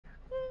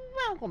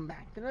Welcome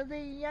back to the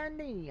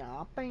D&D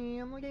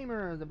Family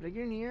Gamers. The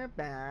beginning here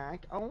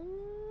back on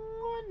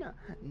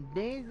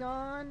Days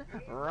Gone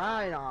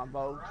Right On,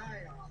 folks.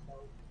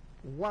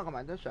 Welcome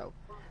back to the show.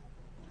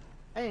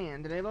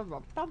 And today we're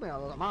probably a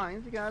little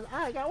minds because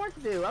I got work to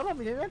do. I'm gonna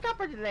be doing a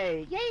copper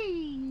today.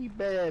 Yay!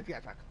 But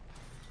yeah, fuck.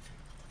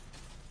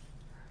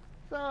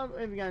 So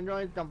if you guys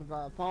enjoyed, dump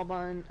the follow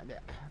button.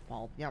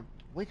 Yeah,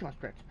 way too much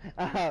stretch.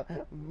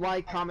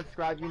 Like, comment,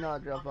 subscribe, you know the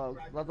drill,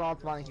 folks. Let's all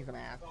funny kick some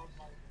ass.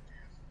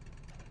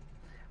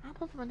 I'll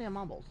put some damn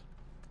mumbles.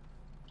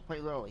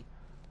 Quite literally.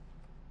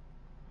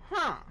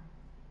 Huh.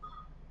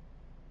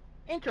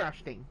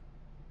 Interesting.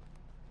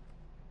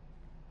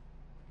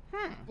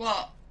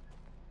 What?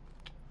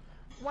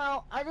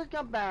 Well, I just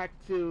got back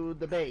to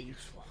the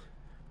base.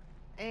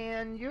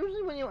 And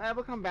usually when you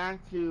ever come back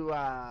to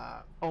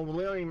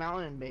O'Leary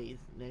Mountain Base,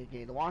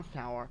 aka the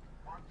Watchtower,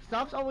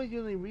 stuff's always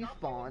usually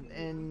respawned,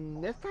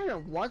 and this time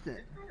it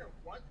wasn't.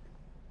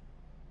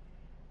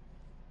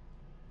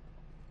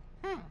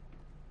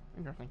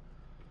 Interesting.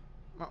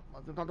 Well,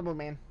 let's talk to Moon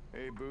Man.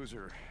 Hey,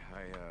 Boozer.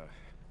 I,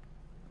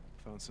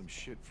 found some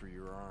shit for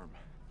your arm.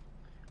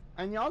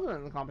 And the other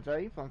in the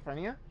commentary from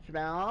Frenia,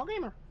 Shabal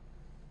Gamer.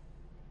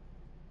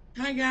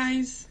 Hi,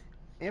 guys.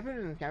 If it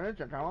is encountered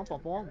to drama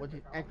football with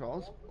his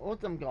extras, or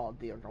some god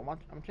dear to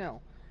watch on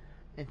channel.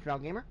 It's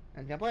Shabal Gamer,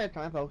 and can play it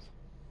time, folks.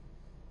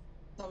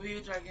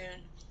 W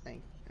Dragoon.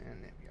 Thanks,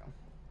 and there we go.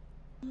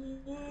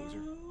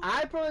 Boozer?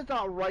 I probably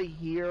thought right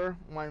here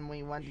when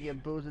we went to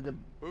give Boozer the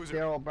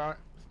sterile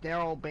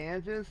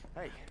bandages.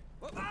 Hey.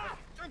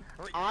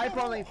 I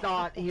probably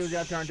thought he was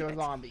gonna turn into a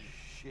zombie.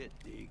 Shit,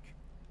 Deke.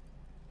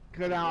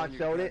 Cause how it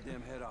showed it.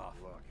 Damn head off.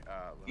 Look,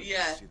 let me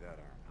Yeah. see that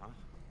arm,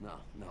 huh?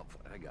 No,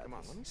 I got Come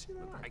on, this. let me see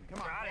that arm.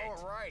 Come on.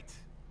 All right.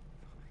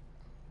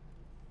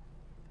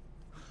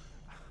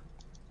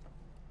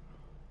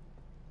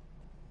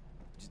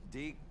 Just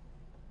Deke.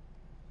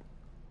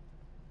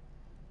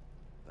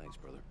 Thanks,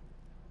 brother.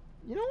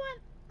 You know what?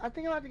 I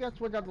think I'm about to go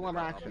switch out to lever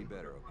I'll be action.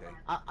 better, okay?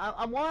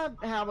 I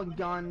want to have a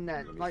gun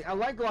that, like, I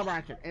like lever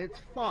action. It's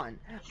fun.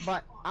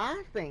 But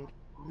I think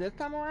this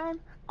time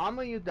around, I'm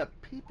going to use the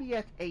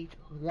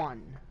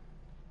PPSH-1.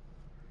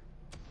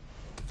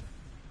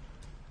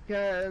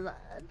 Because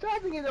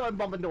just in case I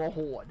bump into a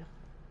horde.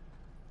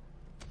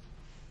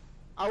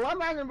 A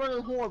lever action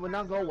versus horde would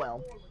not go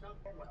well.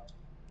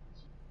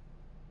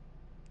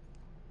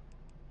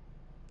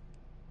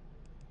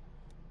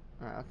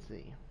 Alright, let's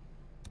see.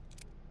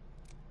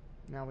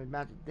 Now we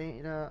match the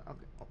data.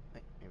 Okay, oh,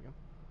 hey, here we go.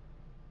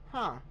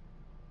 Huh.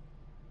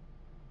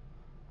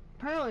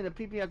 Apparently the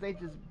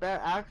PPSH is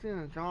better action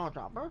than General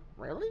Chopper?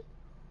 Really?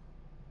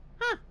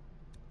 Huh.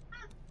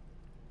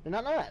 Did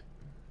not know that.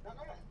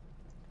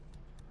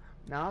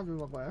 Now it doesn't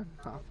look like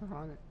a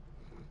on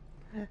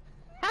it.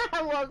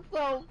 That was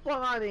so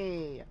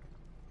funny!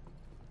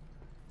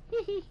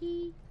 Hee hee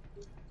hee.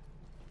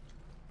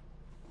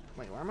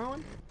 Wait, where am I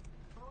going?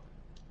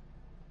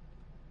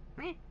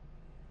 Meh.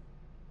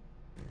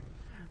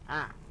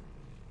 Ah.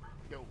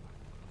 Go.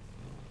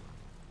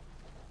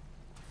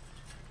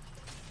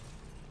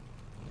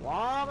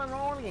 Lob and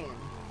roll again.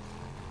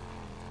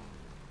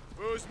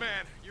 Booze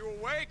man, you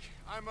awake?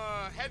 I'm,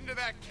 heading to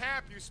that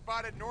camp you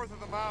spotted north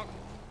of the mountain.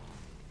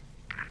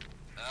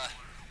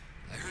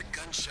 I heard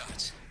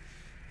gunshots.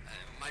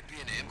 It might be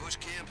an ambush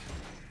camp.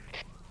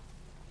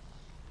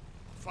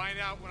 Find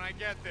out when I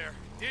get there.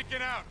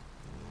 Deacon out.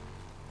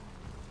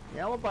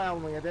 Yeah, we'll buy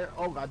when we get there.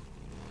 Oh god.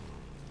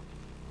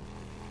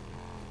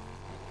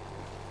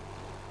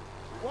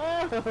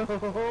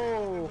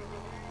 Whoa!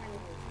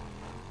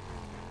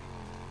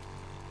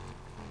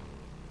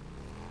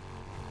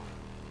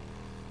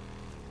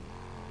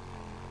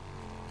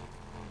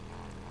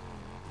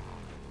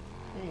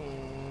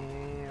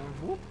 And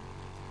whoop.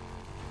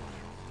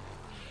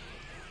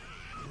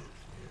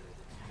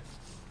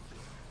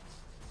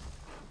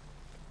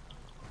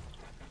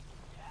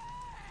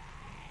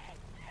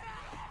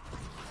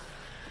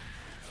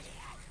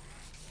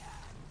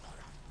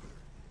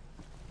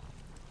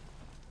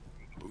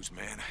 Booze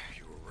man,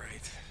 you were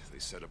right. They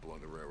set up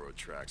along the railroad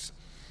tracks.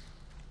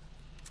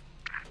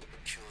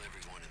 Kill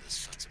every one of the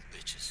sons of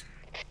bitches.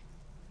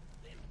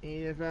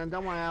 He's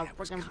don't want to have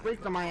freaking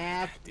freaks on my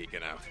ass.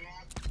 Deacon out.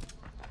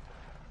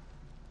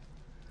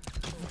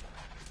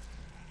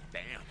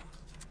 Damn.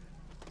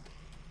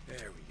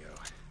 There we go.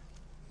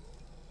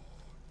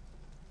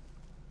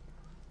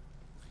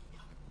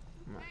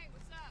 Hey,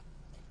 what's up?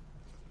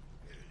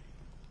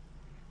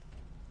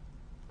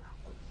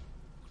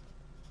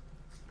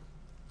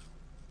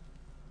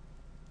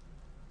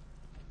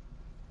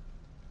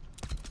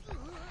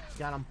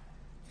 Got him.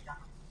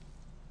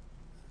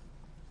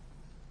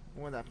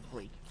 Where that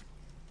freak?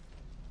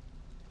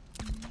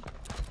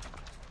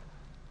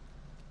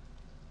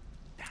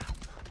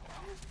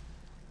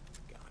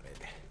 Got it.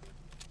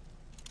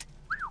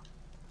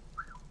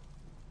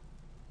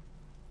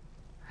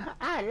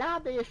 I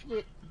love this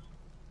shit.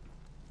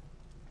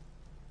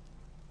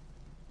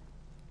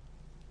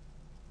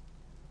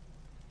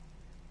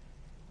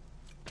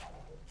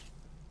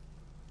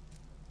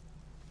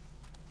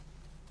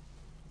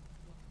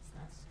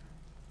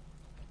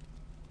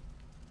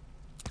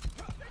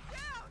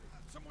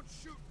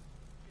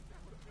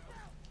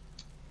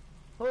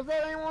 Who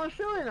said anyone was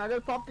shooting? I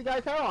just popped the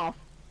guy's head off.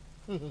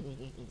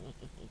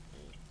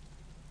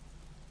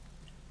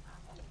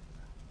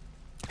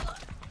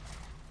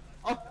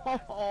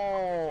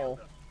 Oh.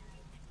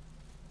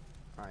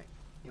 Alright,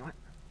 you know what?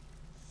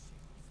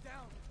 He's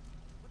down.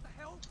 What the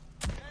hell?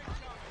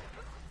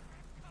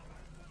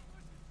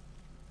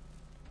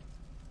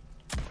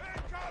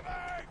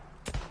 Incoming!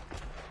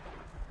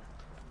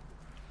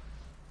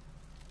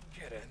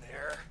 Get in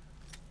there.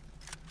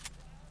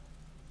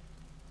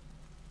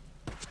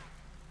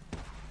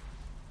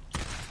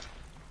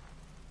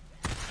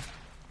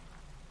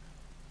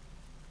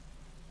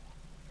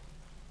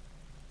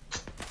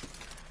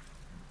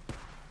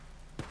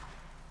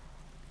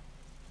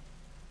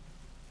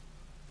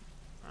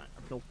 Alright,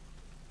 let's go.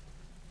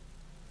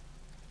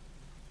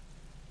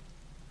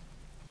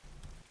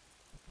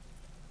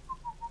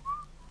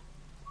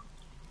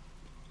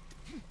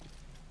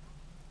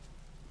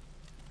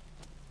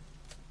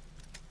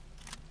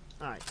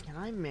 Alright, can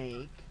I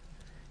make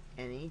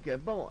any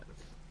good bullets?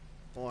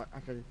 Or I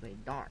should say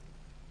darts.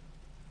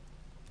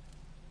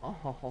 Oh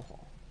ho ho ho.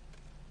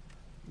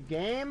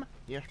 Game,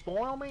 you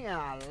spoil me and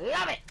I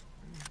love it!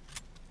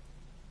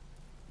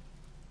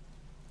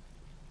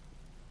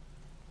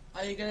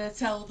 Are you gonna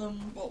tell them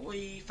what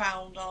we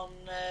found on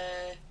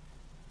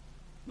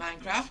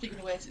Minecraft? Are you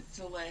gonna wait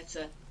until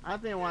later? I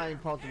think why I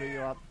post the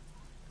video up.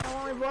 I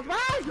want to post my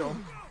video.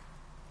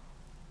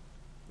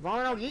 If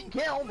I don't get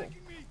killed.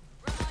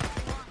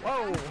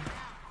 Whoa.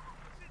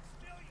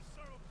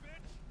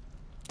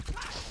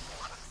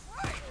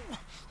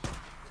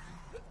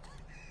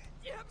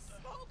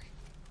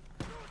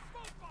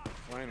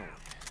 Finally.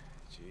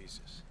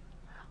 Jesus.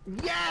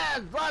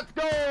 Yes, let's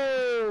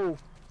go!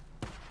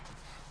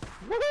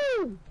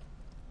 Woohoo!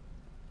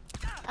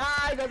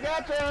 I got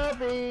that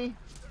trophy!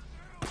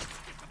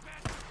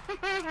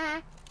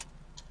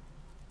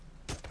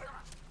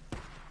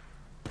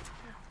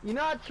 You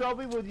know that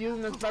trophy was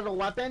using a special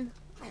weapon?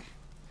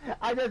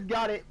 I just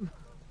got it.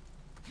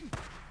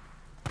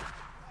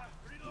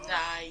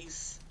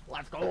 Nice.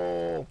 Let's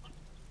go!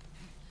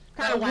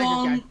 That Kinda like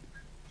this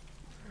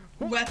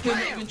one weapon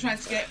that you've been trying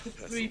to get for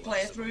 3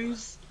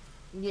 playthroughs.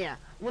 Yeah.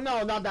 Well,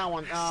 no, not that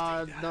one.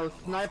 The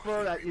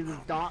sniper that uses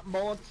dot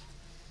bullets.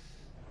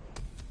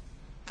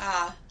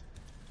 Ah,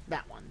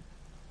 That one.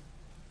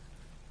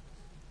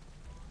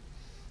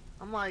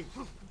 I'm like,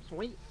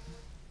 sweet.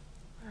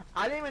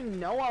 I didn't even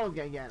know I was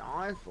gonna get it,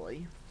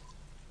 honestly.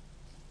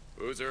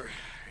 Boozer,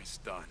 it's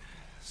done.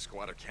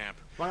 Squatter camp.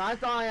 But I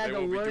thought I had They to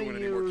won't be really doing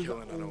any more use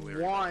killing on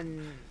O'Leary.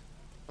 one,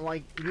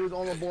 like, use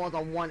all the bullets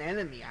on one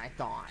enemy, I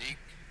thought. Deke,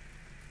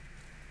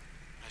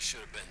 I should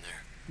have been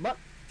there But,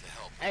 to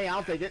help. hey,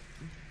 I'll take it.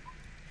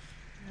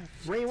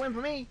 Free win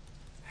for me.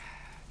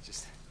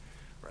 Just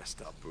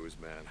rest up, Booze,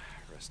 man.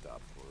 Rest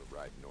up. We're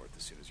riding north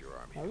as soon as your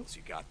army Oh. heals.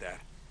 You got that?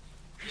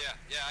 Yeah,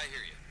 I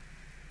hear you.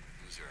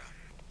 Boozer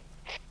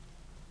out.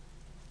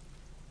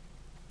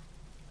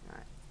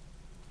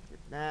 Get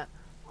that.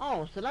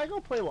 Oh, should I go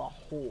play with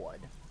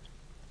Horde?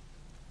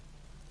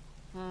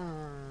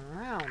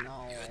 I don't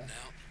know. You heading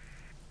out?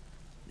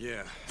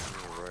 Yeah.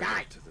 I'm gonna Die.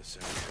 ride up to the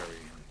cemetery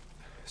and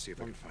see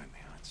if I can find my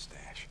aunt's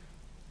stash.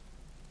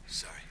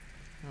 Sorry.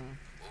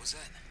 What was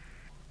that?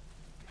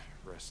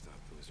 Rest up,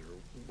 Boozer.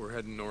 We're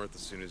heading north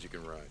as soon as you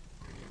can ride.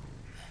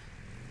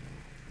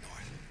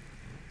 North.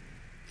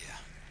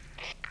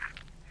 Yeah.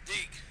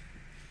 Deke,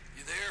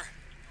 you there?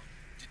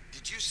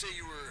 Did you say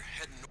you were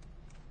heading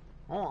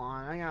Hold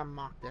on, I gotta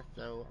mock this,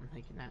 so I'm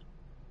thinking that.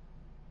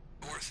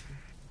 north?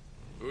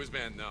 Booze,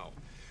 man, no.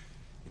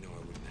 You know I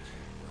wouldn't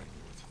ride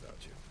north without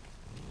you.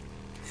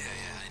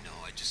 Yeah, I know.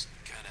 I just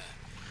kinda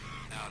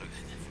out of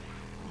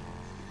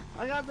it.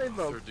 I gotta say, the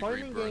Third degree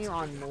fighting burns game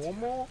on pretty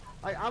normal,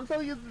 like, I'm so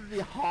used to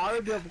the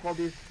hard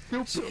difficulty, it's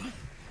stupid.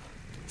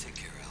 Take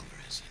care of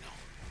Alvarez, I know.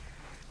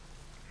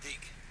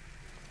 Deke,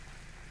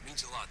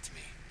 means a lot to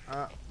me.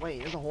 Wait,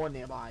 there's a Horde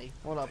nearby.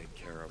 Hold up. Take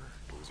care of her,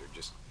 Boozer.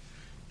 Just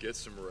get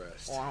some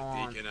rest. Hold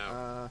on. Deacon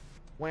out.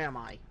 Where am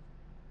I?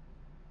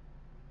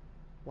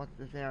 What's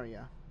this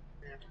area?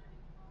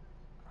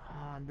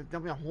 There's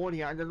definitely a Horde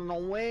here, I don't know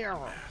where.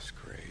 Mass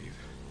grave.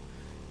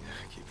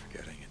 I keep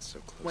forgetting it's so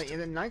close. Wait, to is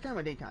it nighttime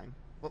or daytime?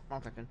 Whoop,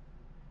 1 second.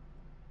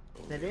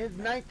 It O'Leary. is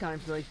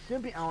nighttime, so they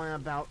should be out and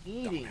about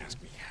eating. Don't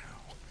ask me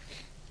how.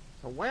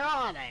 So where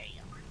are they?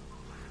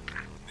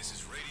 This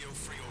is Radio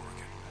Free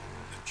Oregon.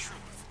 The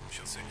truth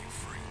shall set you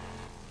free.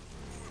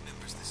 Who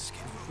remembers the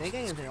Skid Row? They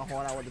can't even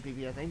hold out with the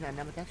PBS thing, I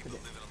never tested People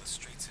it. living on the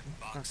streets in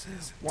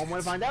boxes and One way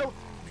to find out.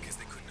 because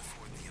they couldn't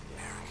afford the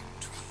American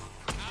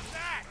dream. How's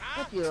that,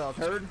 huh? Fuck you, little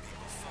turd.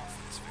 People fought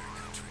for this very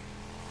country,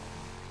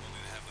 only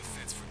to have the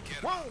feds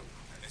forget Whoa! about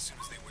them as soon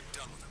as they were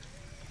done with them.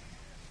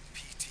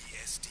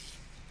 PTSD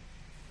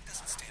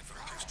doesn't stand for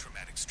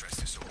post-traumatic stress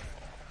disorder.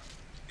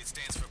 It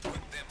stands for put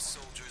them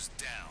soldiers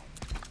down.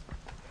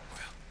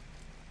 Well,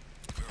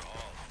 we're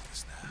all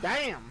homeless now,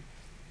 Damn!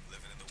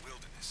 living in the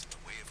wilderness in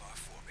the way of our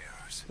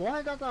forebears. Boy,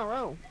 I got that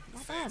row. The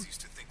Not bad. feds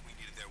used to think we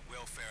needed their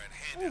welfare and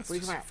Ooh, handouts free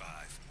to crap.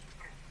 survive.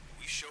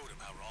 We showed them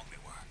how wrong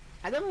they were.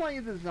 I definitely want to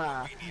use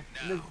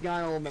this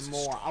gun a little bit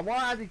more. I want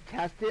to actually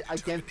test it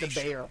against the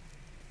bear.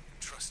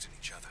 Trust in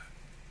each other.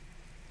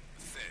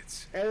 The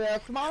feds. Is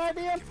it a smart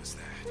idea? Give us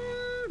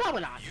that.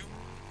 Probably not.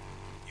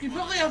 You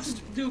probably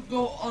have to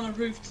go on a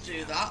roof to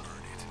do that. Burn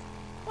it.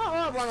 Well,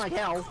 I'll run like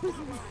hell.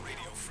 Radio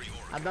Free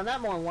Oregon. I've done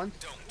that more than once.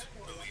 Don't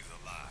believe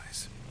the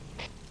lies.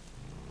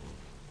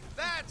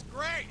 That's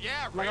great,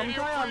 yeah. Like, I'm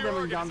Radio trying on Free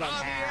different Oregon's guns I on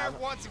the air have.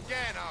 once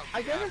again. Oh,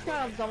 I guess God. it's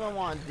kind of something I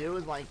want to do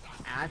is like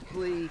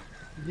actually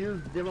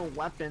use different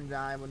weapons that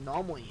I would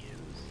normally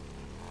use.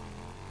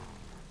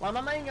 Well,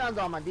 my main guns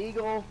are my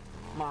Deagle,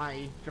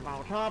 my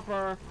Survival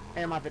Chopper,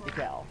 and my 50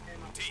 cal.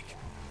 Deke.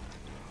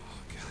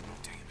 Oh, God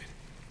damn it.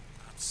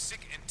 I'm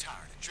sick and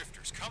tired of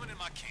drifters coming in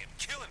my camp,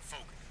 killing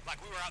folk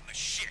like we were out in the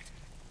shit.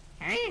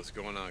 Hey? What's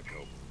going on,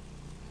 Cope?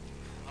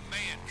 A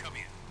man come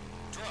in,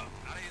 drunk,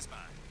 out of his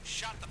mind,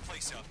 shot the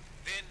place up,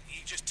 then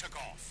he just took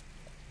off.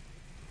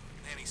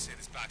 Then he said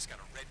his bike's got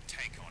a red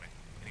tank on it,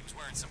 and he was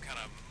wearing some kind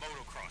of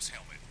motocross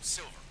helmet,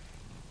 silver.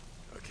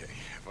 Okay,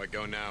 if I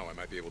go now, I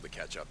might be able to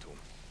catch up to him.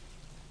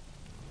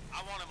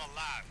 I want him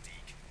alive,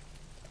 Deke.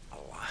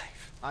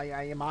 Alive?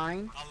 Are you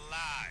mine?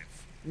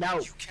 Alive. No.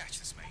 You catch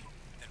this man,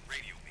 then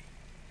radio me.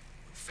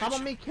 How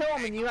about me kill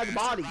him and you have the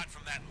body? Right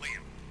from that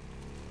limb.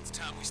 It's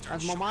time we start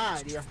That's showing my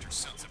these idea. drifter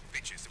sons of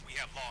bitches that we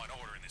have law and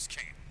order in this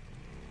camp.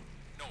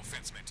 No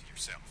offense meant to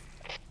yourself.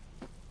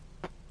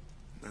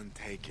 None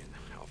taken.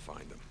 I'll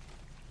find him.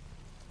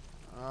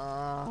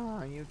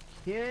 Are you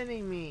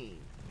kidding me?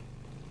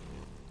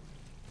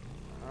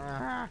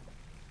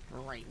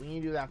 Right, we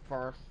need to do that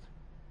first.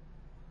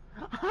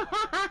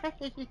 Are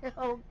you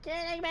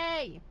kidding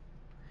me?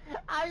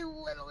 I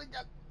literally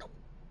just...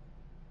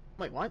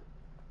 Wait, what?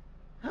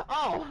 Oh,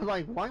 I was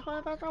like, why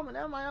can't I pass on?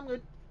 Never mind, I'm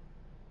good.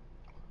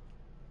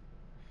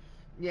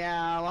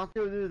 Yeah, I'll have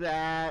to do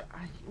that.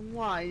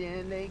 Why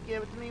didn't they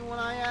give it to me when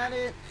I had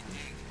it?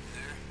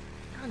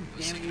 God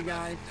damn it, you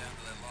guys. Down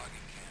to that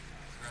logging camp,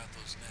 clear out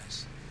those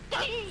nests.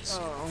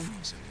 Oh.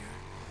 Freaks up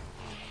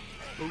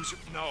here. Who's...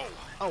 No.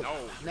 Oh,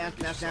 No.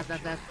 nest.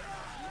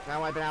 Gotta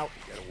wipe it out.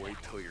 Gotta wait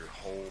till you're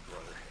whole,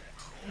 brother.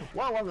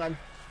 Whoa, well done.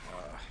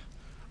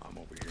 I'm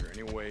over here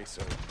anyway,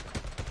 so...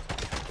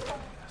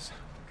 Yes,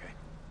 okay.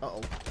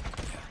 Uh-oh.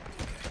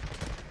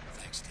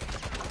 Thanks, Deke.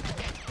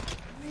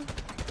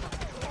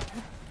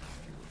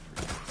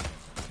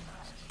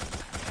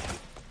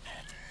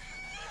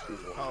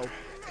 Oh.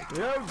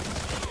 Yep.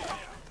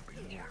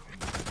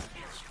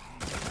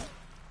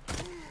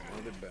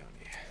 Another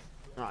bounty.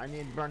 Oh, I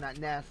need to burn that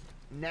nest.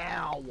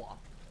 Now.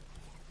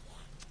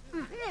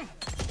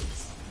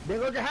 There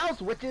goes your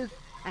house, witches.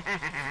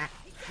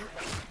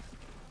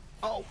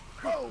 Oh.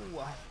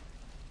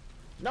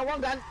 No,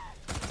 one gun.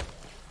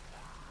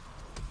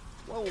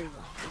 Whoa.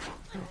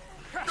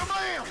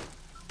 Kabam!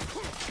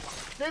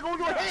 There goes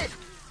your head.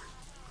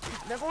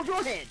 There goes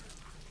your head.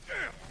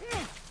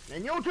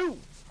 And you too.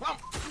 Come.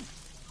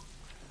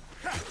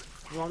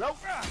 You wanna go?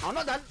 I'm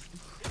not done.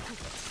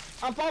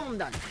 I'm almost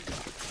done.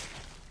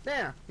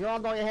 There, you all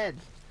got your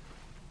heads.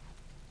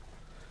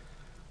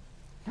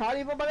 How do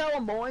you feel about that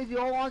one, boys? You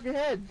all lost your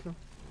heads.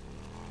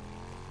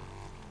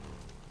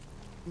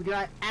 We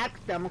gotta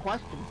ask them a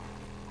question.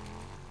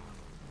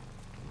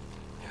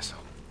 Yes,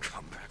 I'll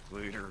come back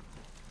later.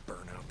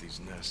 Burn out these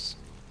nests.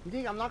 You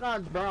think I'm not gonna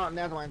burn out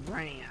next one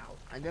burning out?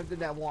 I just did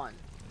that one.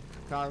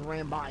 So I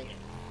ran by it.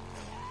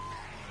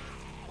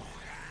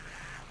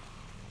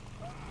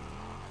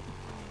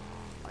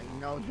 Like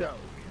no joke.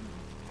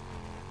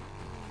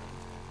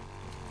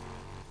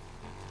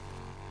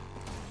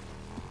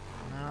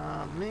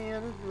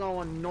 Man, this is so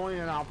annoying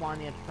that I'll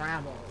find it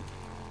travel.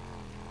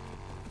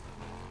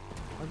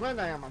 I'm glad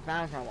I have my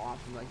fast travel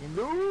options I can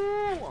do.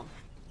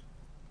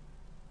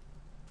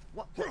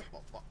 What?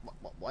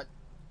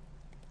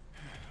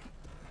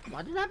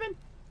 What just happened?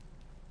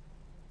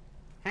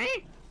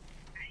 Hey?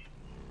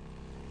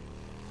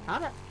 How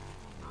the...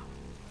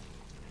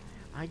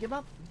 I give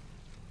up.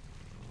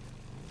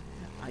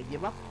 I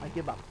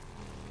give up.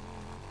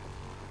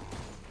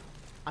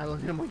 I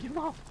legitimately give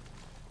up.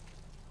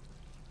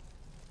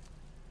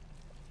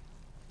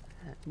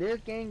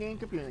 This game ain't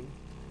computing.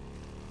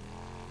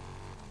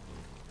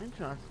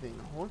 Interesting.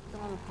 Horse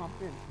gonna pop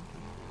in.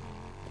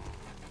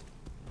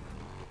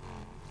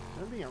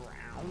 Should be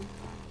around.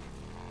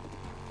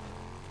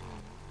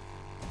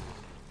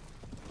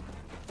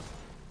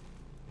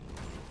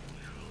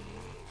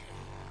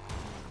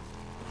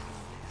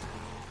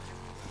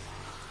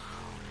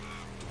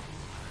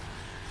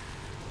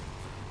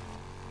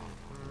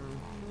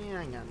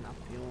 Yeah, I got enough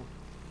fuel.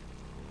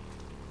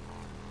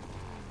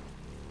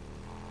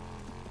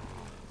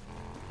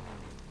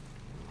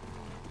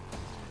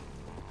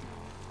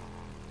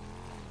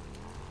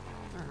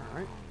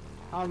 Alright.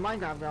 How's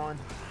Minecraft going?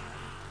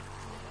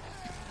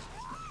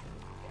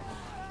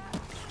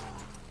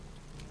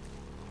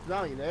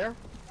 Zo, you there?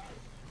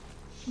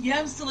 Yeah,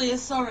 I'm still here,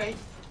 sorry.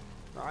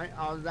 Alright,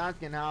 I was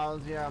asking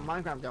how's your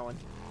Minecraft going?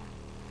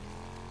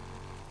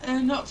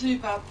 Not too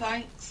bad,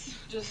 thanks.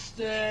 Just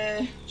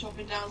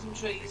chopping down some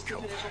trees to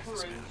finish off a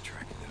This roof. man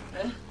attracted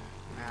them.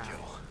 Nah.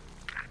 Kill.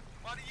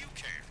 Why do you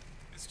care?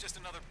 It's just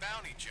another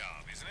bounty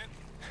job, isn't it?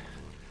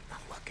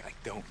 Look, I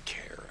don't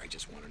care. I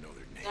just want to know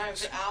their Now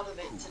names. get out of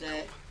it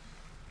today.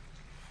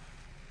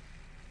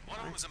 One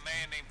of them was a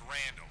man named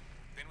Randall.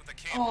 Been with the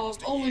camp Oh,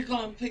 almost I've a only year.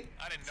 gone and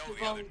picked I didn't know the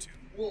the other wrong two.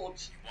 ward.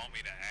 You want me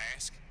to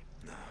ask?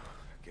 No,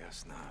 I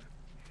guess not.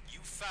 You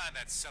find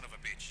that son of a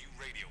bitch. You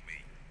radio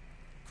me.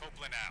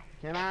 Copeland out.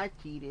 Can I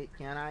cheat it?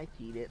 Can I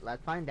cheat it?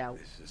 Let's find out.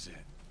 This is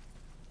it.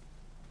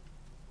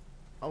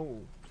 Oh.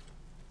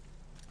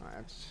 Alright,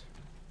 that's...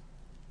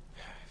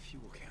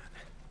 Fuel can.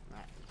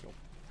 Alright, let's go.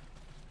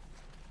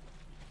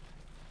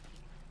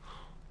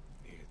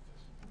 Needed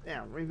this.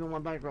 Yeah, review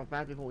one bike real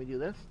fast before we do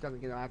this. Doesn't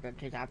get out to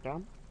chase after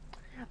him.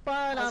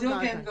 But How's I'm your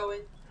not... game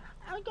going?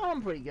 I'm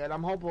going pretty good.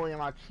 I'm hopefully I'm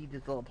not cheat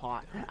this little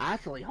pot.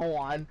 Actually, hold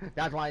on.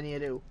 That's what I need to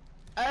do.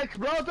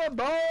 Explosive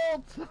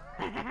bolts!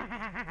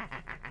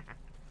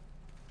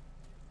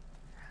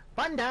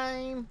 Fun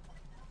time!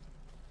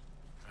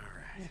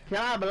 Alright, Can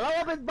I blow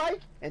up his bike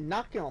and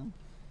knock him?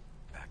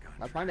 back on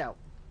Let's track. find out.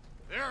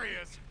 There he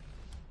is.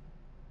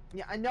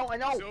 Yeah, I know.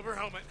 Silver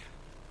helmet.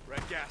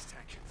 Red gas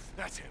tank.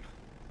 That's him.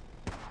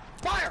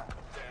 Fire!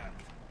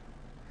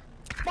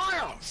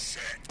 Fire! Oh,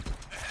 shit.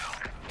 The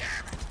hell?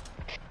 Damn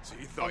it. So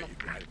you thought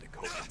you'd ride into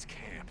Copeland's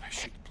camp,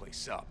 shoot the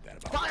place up, that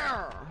about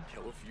Fire! right.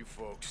 Kill a few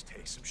folks,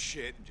 take some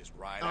shit, and just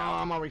ride Oh,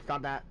 out. I'm already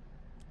stopped that.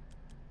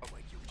 Oh,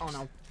 like you were Oh just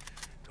no.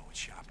 going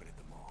shopping at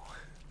the mall.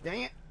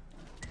 Dang it.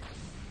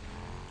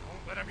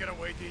 Don't let him get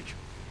away, Deke.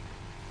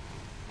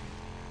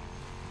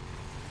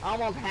 I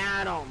almost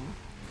had him.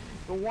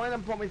 The one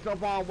that put me so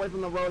far away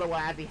from the road where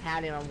I actually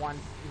had him in one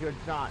good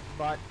shot,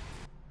 but...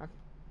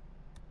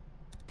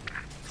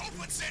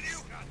 Copeland sent you?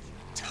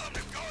 Tell him to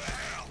go to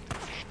hell.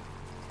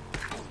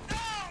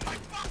 No, my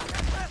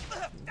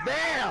fucking...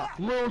 There,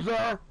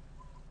 loser!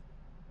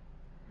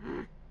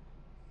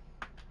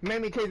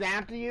 Made me chase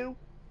after you?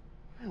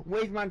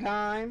 Waste my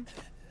time?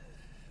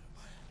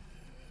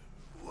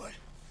 What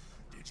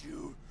did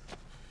you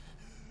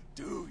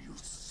do, you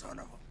son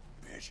of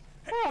a bitch?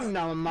 Oh,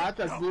 no much.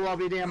 I blew up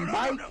your damn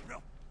bike. No.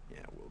 Yeah,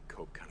 well,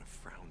 Cope kind of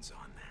frowns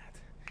on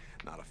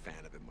that. Not a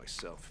fan of it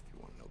myself, if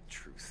you want to know the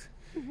truth.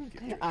 Give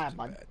James a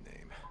bud. bad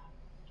name.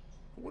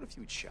 But what if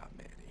you'd shot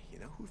Manny? You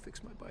know, who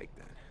fixed my bike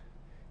then?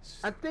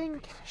 I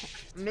think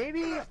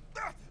maybe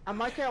I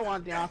might say I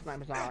want the off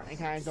snipers out and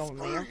kind of go from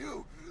there.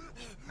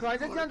 Cause I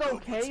think that's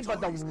okay,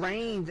 but the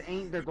range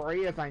ain't the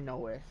greatest I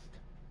noticed.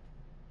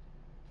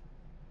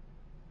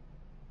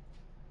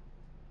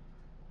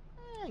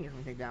 I guess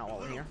we take that one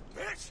over here.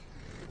 Bitch!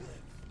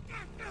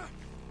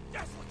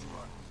 That's what you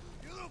are,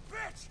 you little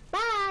bitch!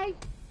 Bye,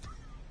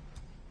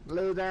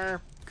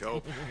 loser.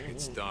 Cope,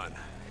 it's done.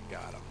 I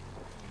got him.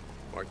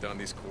 Mark down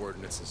these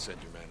coordinates and send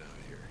your men out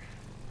here.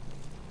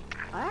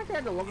 I actually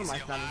had to look at my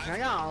snipers. I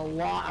got a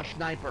lot of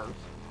snipers.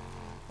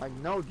 Like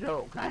no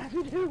joke, I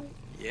actually do.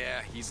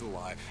 Yeah, he's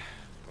alive,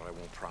 but I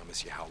won't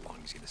promise you how long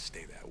he's gonna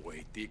stay that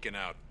way. Deacon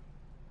out.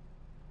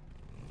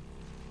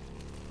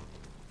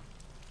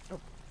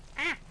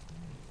 Ah.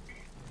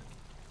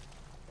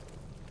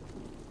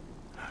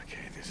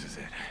 Okay, this is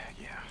it.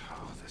 Yeah,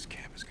 oh, this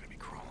camp is gonna be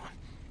crawling.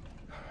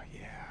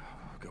 Yeah,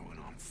 going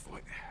on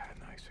foot.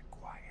 Nice and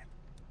quiet.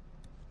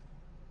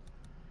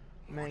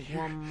 Make Here.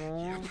 one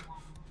more. Yep.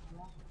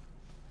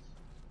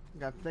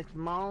 Got 6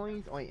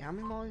 mollies. Oh, wait, how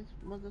many mollies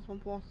was this one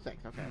for? 6.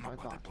 Okay, that's what I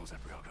That thought. blows up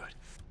real good.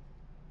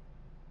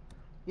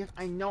 Yes,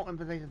 I know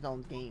Infestation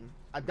Zone's game.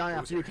 I've done it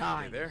a few Boozer,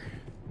 times. you there?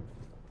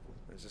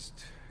 I was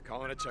just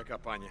calling to check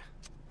up on you.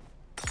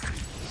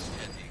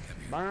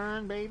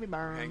 Burn, baby,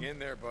 burn. Hang in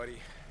there, buddy.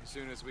 As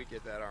soon as we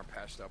get that arm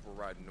patched up, we're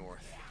riding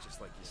north,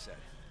 just like you said.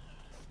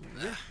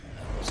 There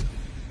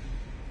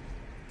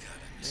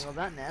goes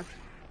that nest.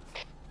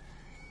 You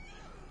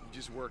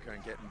just work on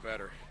getting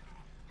better.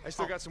 I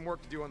still got some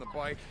work to do on the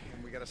bike,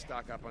 and we gotta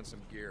stock up on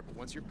some gear. But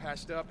once you're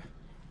patched up,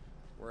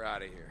 we're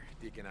out of here.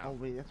 Deacon Oh, out.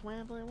 wait, this way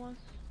I believe it was?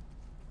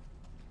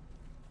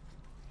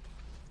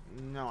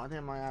 No, I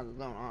think I'm out of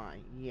the zone.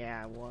 Alright,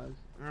 yeah, it was.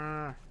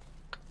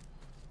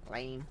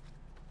 Lame.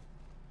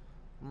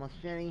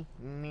 Machete?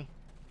 Meh.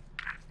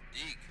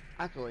 Deke,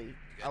 Actually, you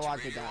I got your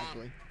watched it radio on?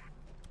 actually.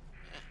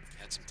 Yeah,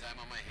 had some time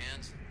on my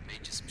hands, made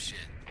you some shit.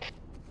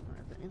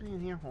 Alright, is there anything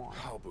in here? Hold on.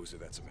 Oh, Boozer,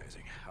 that's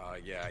amazing.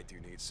 Yeah, I do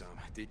need some.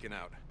 Deacon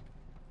out.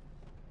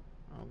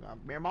 Oh god,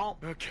 beer ball.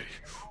 Okay,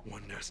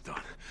 one nest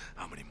done.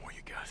 How many more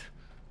you got?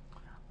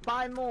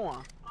 5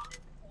 more.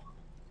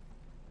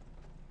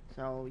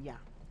 So, yeah.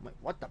 Wait,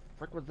 what the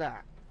frick was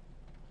that?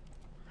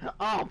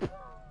 Oh!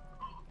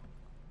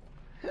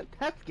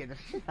 That scared the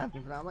shit out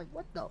of me. I'm like,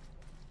 what the?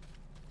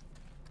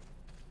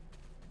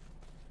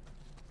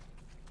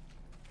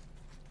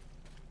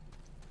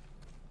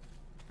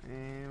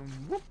 And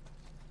whoop.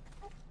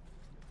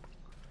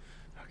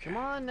 Okay. Come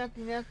on,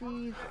 Nessie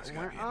Nessies. There's gotta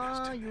Where be a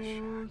nest are in this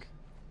you?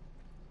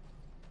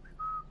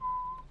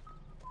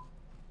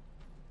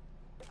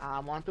 I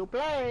want to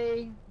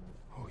play.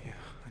 Oh yeah,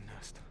 a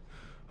nest.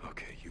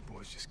 Okay, you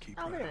boys just keep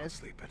Oh, right there it on is.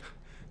 sleeping.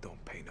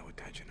 Don't pay no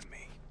attention to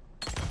me.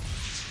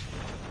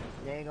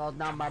 There goes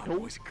number Come on, 2.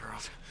 boys and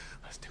girls.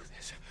 Let's do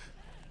this.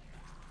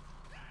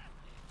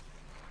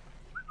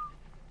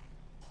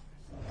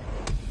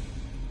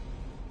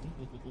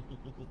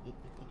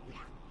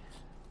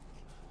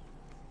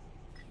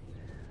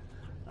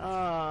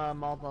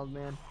 Maltos,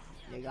 man.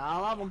 You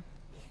gotta love them.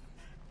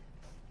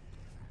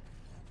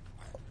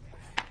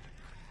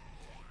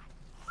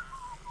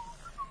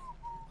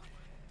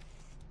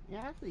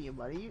 Yeah, I see you,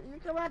 buddy. You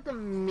come after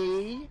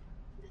me?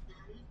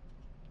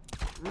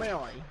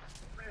 Really?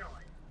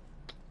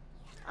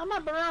 I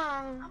might be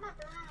wrong,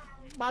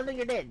 but I think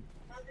you did.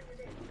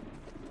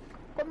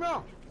 I'm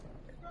wrong.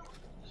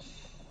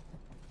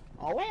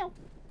 Oh well.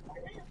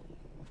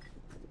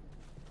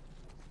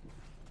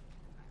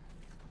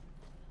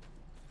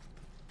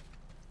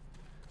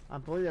 I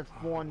believe that's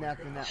 4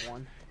 nests in that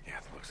one. Yeah,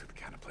 it looks like the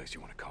kind of place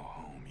you want to call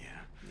home,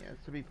 yeah. Yeah, there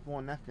should be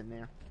 4 nests in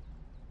there.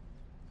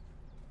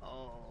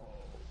 Oh,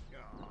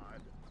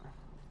 God.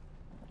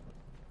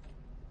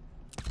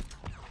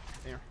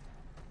 There.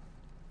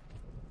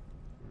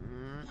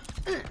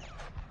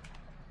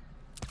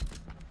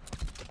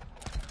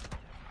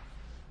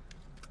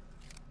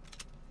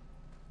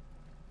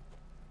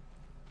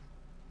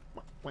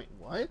 Wait,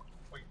 what?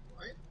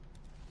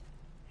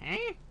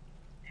 Huh?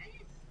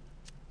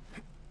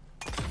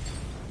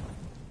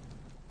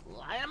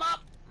 Light him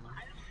up!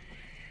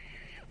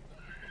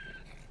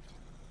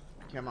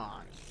 Come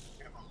on.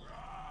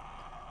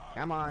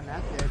 Come on,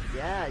 that's it.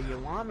 Yeah, you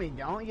want me,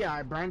 don't you?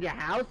 I burned your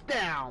house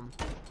down.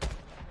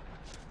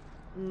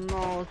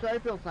 No, should I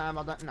feel sad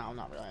about that? No,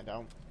 not really, I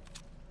don't.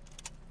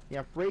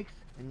 You're freaks,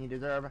 and you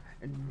deserve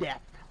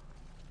death.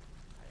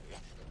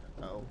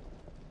 Oh.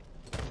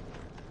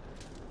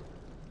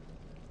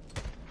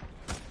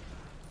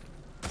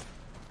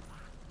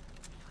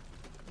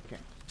 Okay.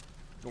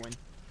 Go in.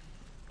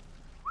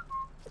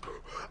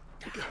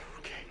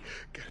 Okay,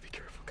 gotta be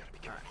careful, gotta be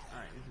careful.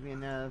 Alright, this is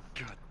being a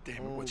God damn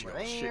it, once you over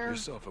all shit there.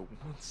 yourself at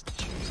once.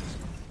 Jesus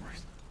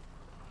Christ.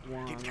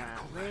 One Get right down,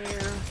 cool.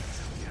 there.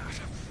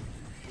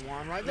 Yeah.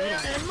 One right there,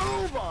 and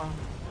move!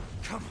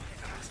 Come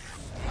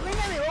Come in,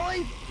 get me,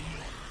 boys!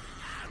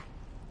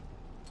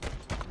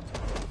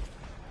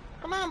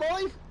 Come on,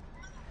 boys!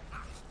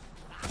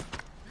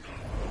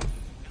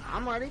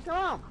 I'm ready, come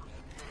on!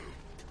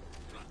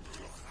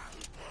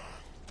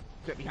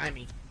 Get behind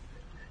me.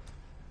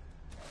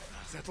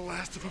 Is that the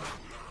last of them?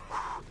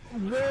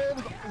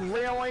 Wolves,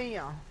 really?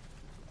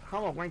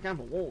 Come on, great time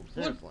for wolves,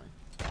 seriously.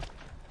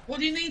 What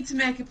do you need to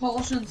make a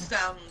portion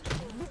stand?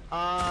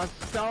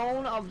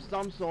 Stone of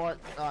some sort,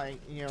 like,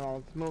 you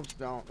know, smooth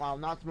stone. Well,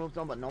 not smooth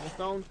stone, but normal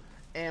stone.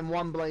 And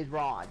 1 blaze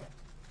rod.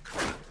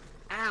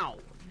 Ow!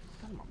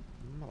 Son of a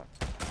mother.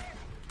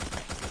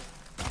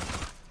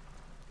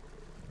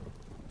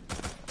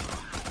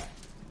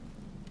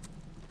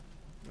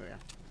 There.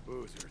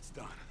 Boozer, it's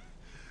done.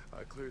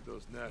 I cleared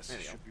those nests. There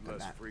you Should go. be Got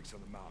less that. freaks on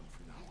the mountain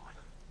from now on.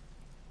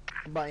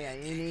 But yeah,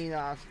 you need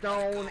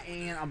stone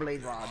and a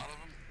blaze rod.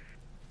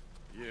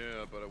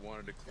 Yeah, but I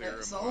wanted to clear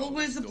It's them out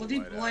always a still bloody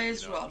light out,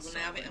 blaze you know, rod when they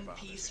have it something in about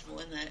peaceful,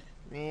 innit?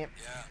 Yep.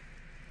 Yeah,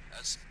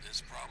 that's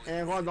probably.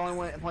 And of course, the only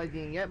way place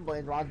you can get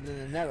blaze rods is in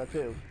the nether,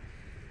 too.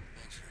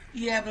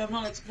 Yeah, but I've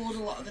not explored a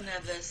lot of the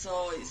nether,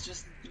 so it's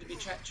just going to be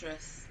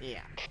treacherous.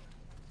 Yeah.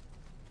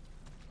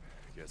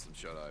 Get some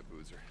shut-eye,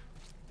 Boozer.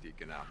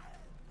 Deacon out.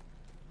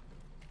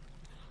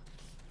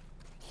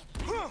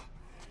 Oh.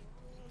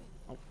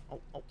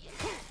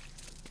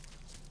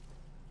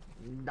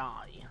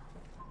 Die.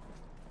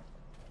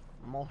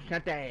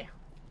 Machete.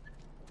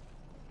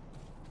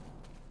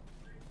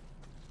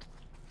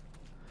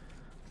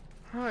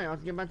 Alright,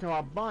 let's get back to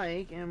our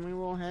bike and we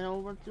will head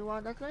over to our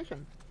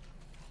destination.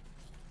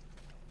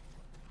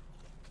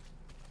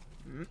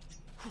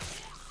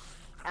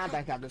 I'll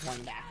back up this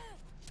one back.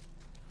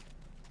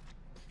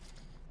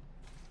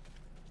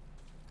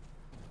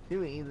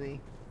 Too easy.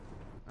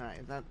 Alright,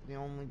 is that the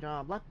only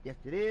job left? Yes,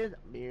 it is.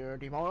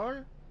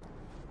 Beautiful.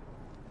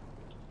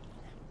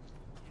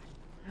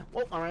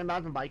 Oh, I ran by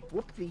the bike.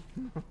 Whoopsie.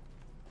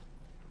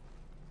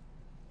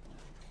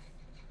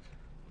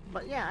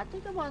 But yeah, I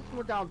think I want to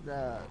switch out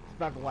the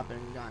special weapon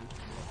gun.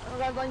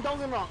 Guys, like, don't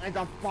get me wrong, it's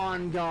a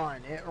fun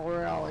gun. It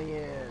really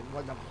is.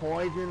 Like the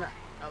poison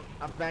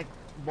affect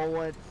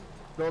bullets,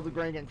 those are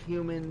great against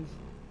humans.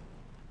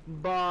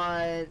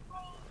 But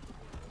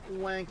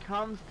when it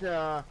comes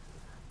to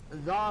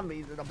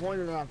zombies, the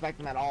poison doesn't affect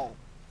them at all.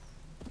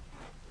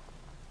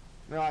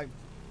 They're like,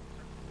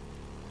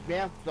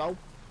 yeah, so.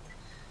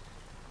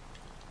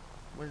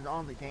 What is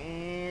on the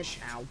can't?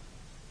 Ow.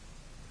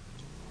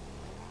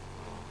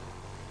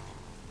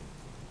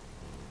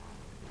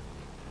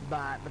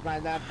 But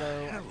besides that,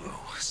 though. Hello,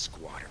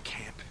 squatter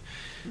camp.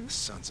 The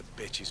sons of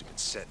bitches have been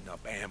setting up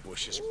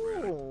ambushes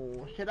around.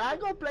 Ooh, should I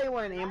go play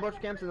one in ambush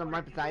camp since I'm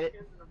right beside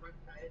it?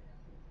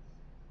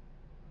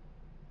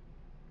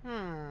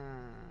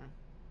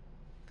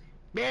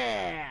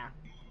 Yeah.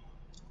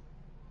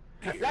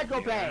 Let's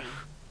go play.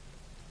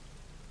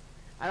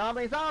 I don't have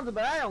any songs,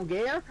 but I don't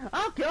care.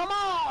 I'll kill them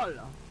all.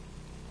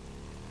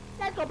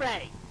 Let's go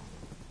play.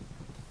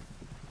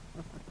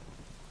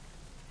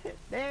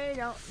 They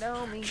don't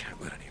know me. Can't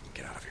let any of them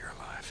get out of here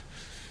alive.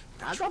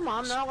 I told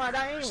Mom no, I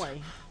die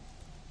anyway.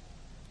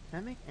 Can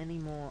I make any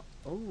more?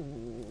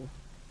 Ooh.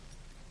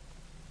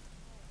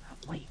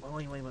 Wait.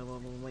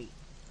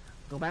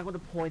 Go back with the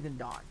poison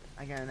dots.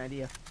 I got an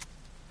idea.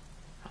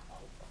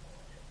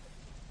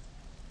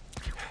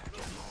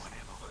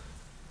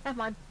 Have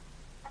fun.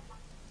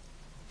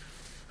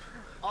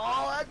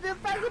 Oh, that's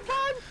it, that's a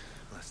punch!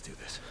 Let's do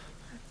this.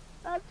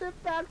 That's it,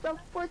 that's a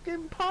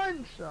freaking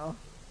punch!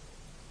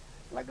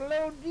 Like a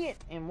little jet.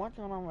 And what's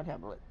going on with my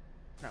tablet?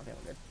 Okay,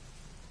 we're good.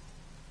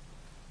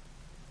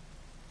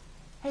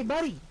 Hey,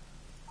 buddy!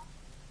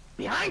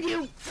 Behind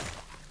you!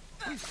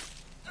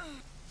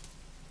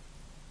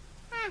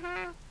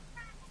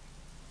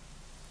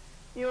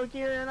 You were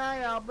keeping an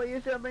eye out, but you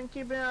should have been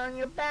keeping it on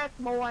your back,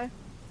 boy.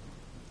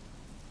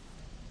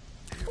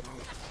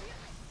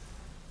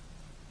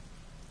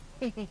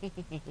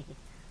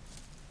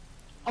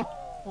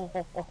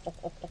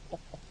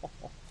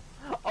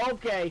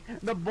 Okay,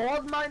 the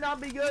balls might not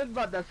be good,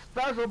 but the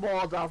special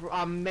balls are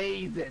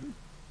amazing.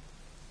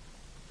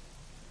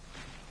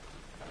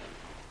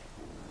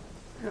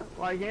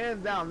 Like,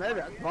 hands down, they're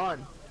just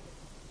fun.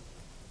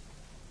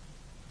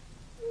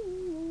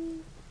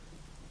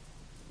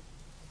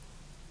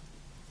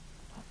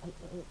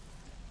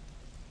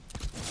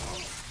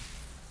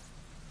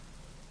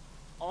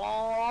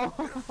 Oh!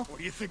 What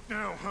do you think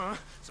now, huh?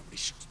 Somebody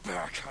shoots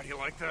back. How do you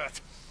like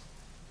that?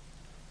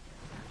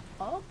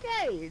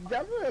 Okay,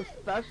 definitely a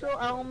special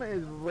element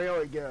is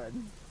really good.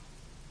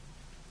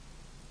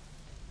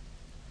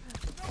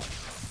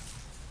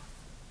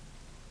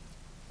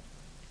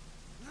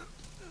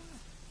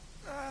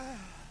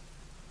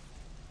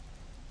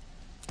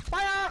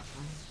 Fire!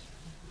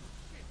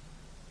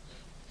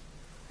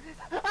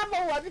 I'm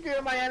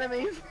electrocuting my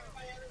enemies.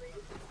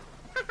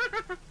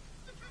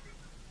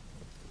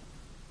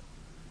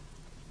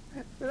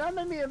 Did that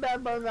make me a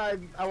bad bug that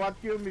I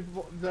electrocuted him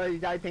before he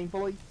died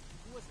painfully?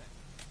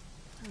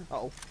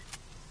 Uh-oh.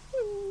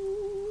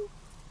 Ooh.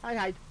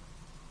 Hide.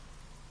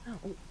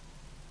 Oh.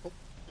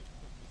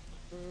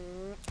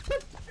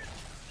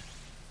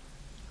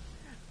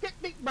 Get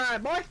big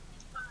bird, boy!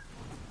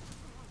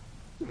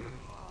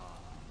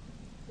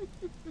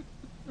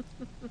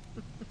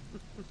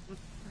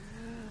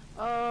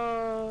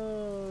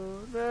 Oh,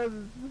 this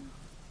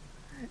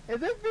is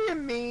this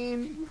being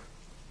mean?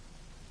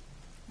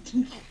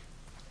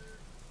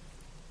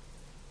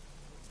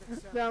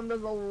 Sam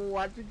does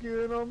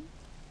electrocute him.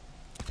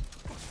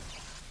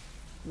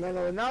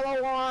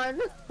 Another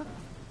one.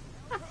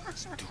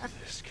 Let's do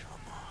this.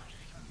 Come on, you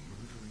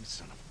murdering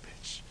son of a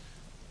bitch.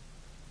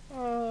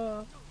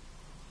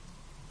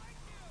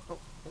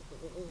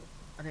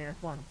 I think I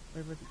spawned him.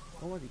 Where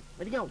was he?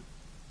 Where'd he go?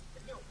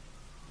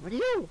 Where'd he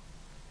go?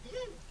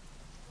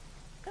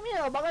 Come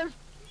here, buggers.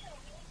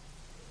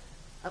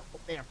 Oh,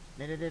 there.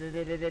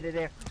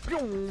 There.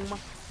 Boom.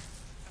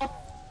 Oh.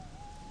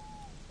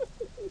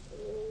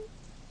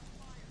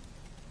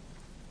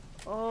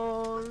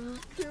 Oh, this is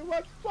too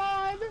much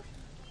fun.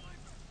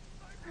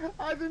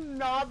 I should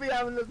not be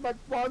having this much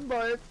fun,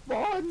 but it's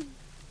fun.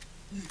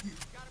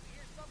 Gotta be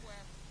here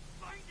somewhere.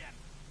 Find him!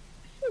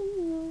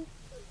 Ooh.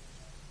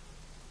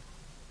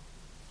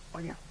 Oh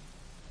yeah.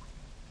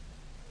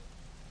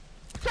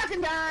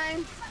 Second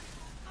time!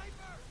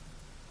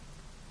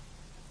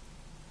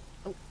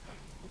 Oh.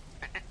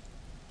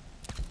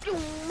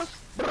 Boom.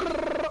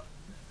 Brrr.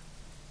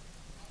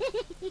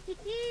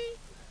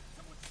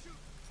 Someone shoot!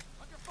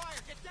 Under fire!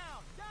 Get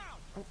down! Down!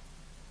 Oh.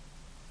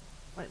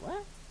 Wait,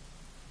 what?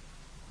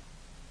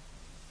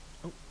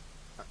 Oh.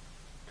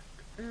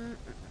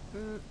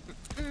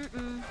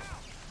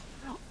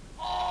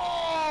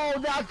 Oh,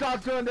 that's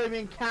not turned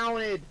even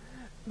counted.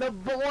 The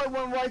bullet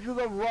went right through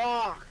the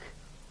rock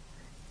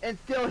and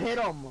still hit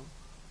him.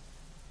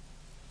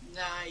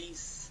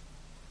 Nice.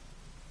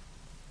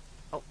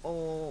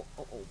 Oh.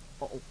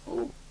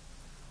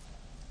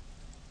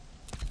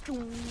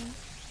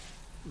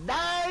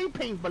 Die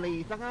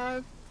painfully,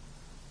 suckers.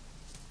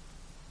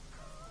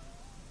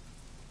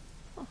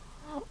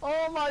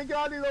 Oh my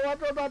god, these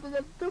electro dots are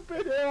just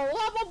stupid. I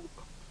love them.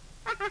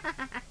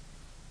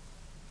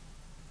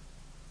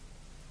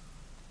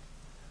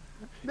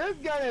 This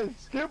gun is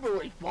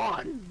stupidly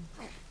fun.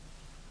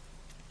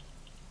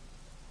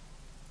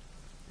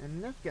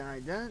 And this guy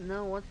doesn't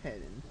know what's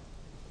heading.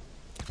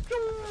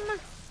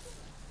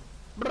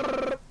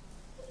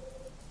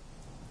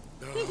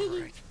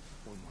 Alright,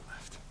 one more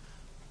left.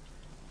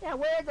 Yeah,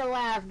 where's the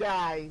last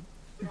guy?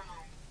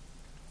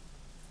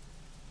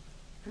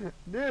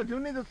 Dude, who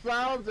needs a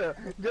silencer?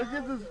 Just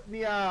use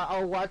the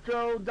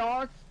electro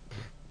darts.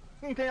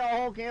 You can take a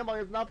whole camp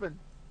like it's nothing.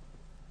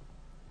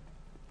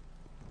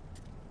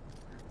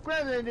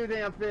 Granted, they do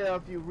damn fair a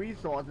few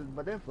resources,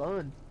 but they're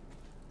fun.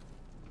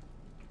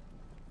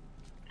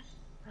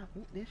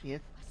 Oh, there she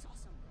is. I saw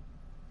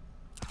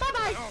something.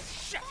 Bye-bye! Oh,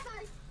 shit!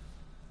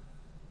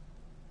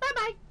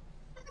 Bye-bye!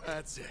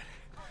 That's it.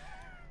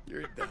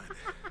 You're done.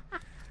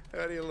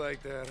 How do you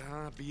like that,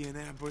 huh? Being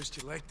ambushed,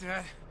 you like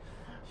that?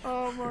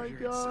 Oh my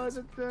god,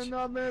 it turned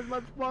out been as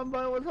much fun,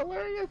 but it was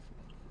hilarious!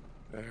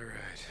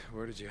 Alright,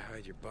 where did you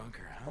hide your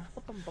bunker, huh?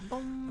 Bum, bum,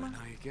 bum. Well,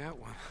 now you got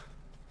one.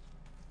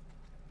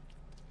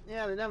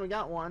 Yeah, they never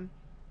got one.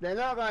 They're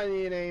not gonna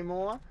need any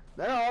more.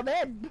 They're all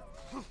dead.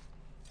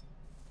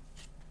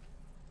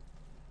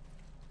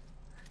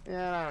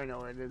 Yeah, I already know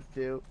where it is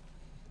too.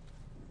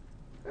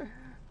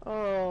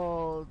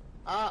 Oh,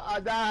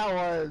 that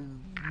was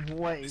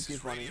way This too is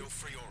funny. Radio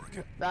Free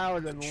Oregon. That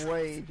was The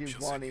way truth too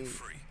shall set you funny.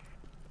 free.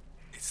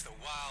 It's the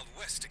Wild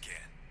West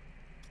again.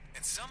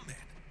 And some men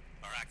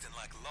are acting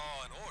like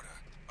law and order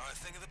are a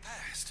thing of the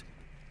past.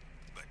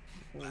 But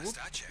last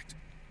I checked,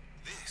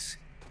 this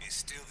is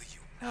still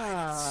the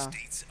United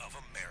States of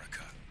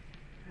America.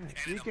 And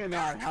You in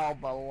cannot America,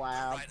 help but the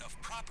laugh. right of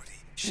property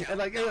shall And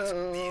like,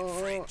 not be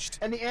infringed.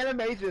 and the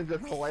animation is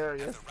just We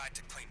hilarious. have the right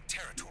to claim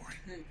territory,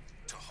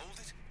 to hold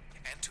it,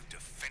 and to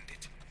defend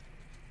it.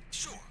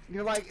 Sure.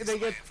 You're like, this they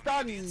get land from the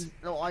Indians,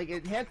 stunned, like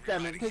it hits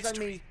them. It takes, I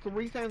mean,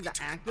 3 seconds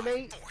to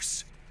activate.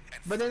 force.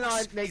 And But then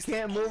force they is the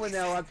can't move only and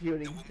they're thing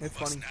electrocuting. that will It's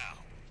move us funny. now.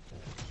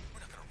 We're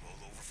not gonna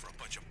roll over for a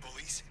bunch of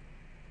bullies.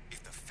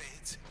 If the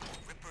feds,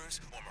 or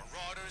rippers, or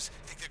marauders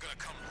think they're gonna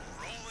come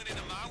rolling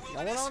into my Know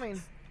wilderness, what I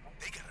mean?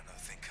 they got another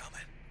thing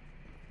coming.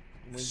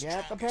 We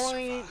get the strongest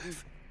point.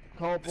 survive. The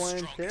Copeland,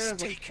 strongest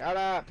seriously, take, shut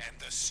up. And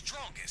the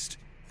strongest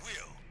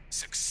will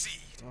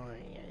succeed. Oy,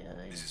 oy,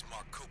 oy. This is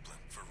Mark Copeland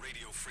for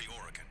Radio Free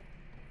Oregon.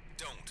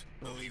 Don't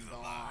believe the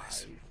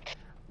lies.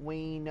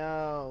 We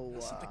know.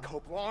 Listen, the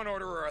Cope Law and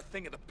Order are a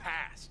thing of the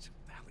past.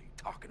 What the hell are you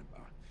talking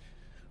about?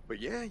 But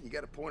yeah, you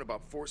got a point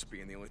about force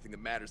being the only thing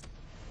that matters.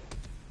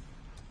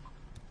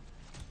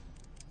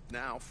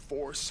 Now,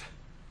 force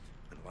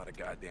and a lot of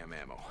goddamn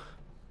ammo.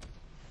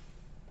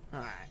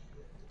 Alright.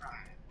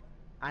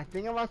 I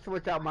think I'm gonna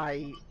switch out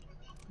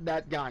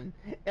that gun.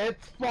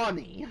 It's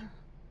funny.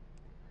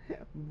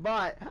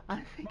 But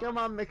I think I'm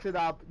gonna mix it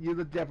up, use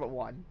a different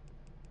one.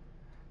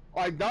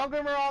 Like, don't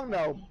get me wrong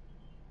though.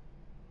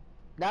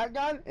 That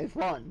gun is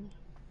fun.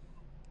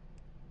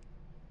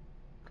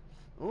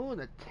 Ooh,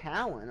 the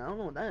Talon. I don't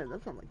know what that is.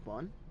 That sounds like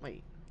fun.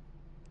 Wait.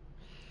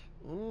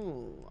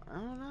 Ooh, I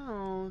don't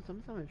know.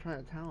 Somebody's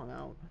trying to Talon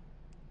out.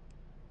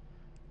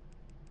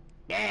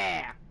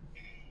 Yeah!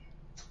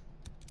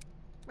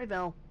 Wait,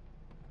 though.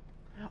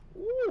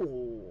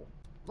 Ooh,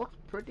 looks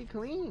pretty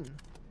clean.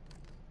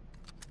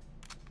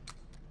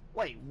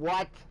 Wait,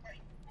 what?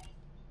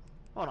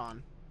 Hold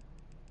on.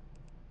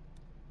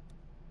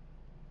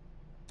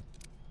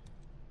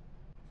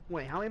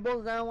 Wait, how many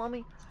bullets does that allow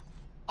me?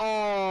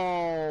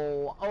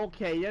 Oh,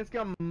 okay, this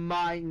gun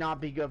might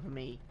not be good for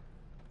me.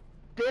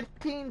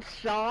 15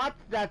 shots?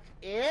 That's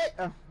it?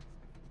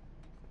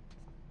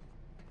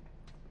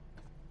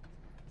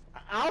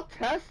 I'll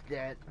test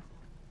it.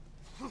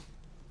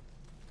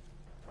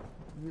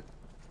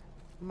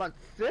 But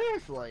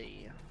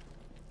seriously,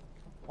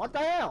 what the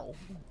hell?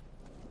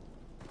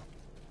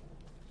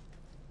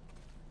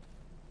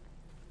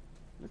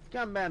 This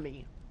gun better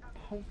be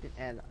potent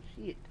as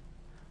shit.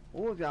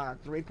 Oh, got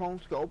a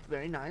 3-prong scope.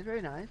 Very nice,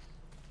 very nice.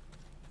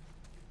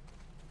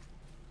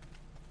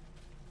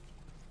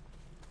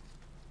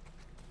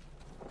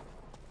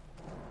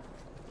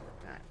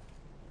 Alright.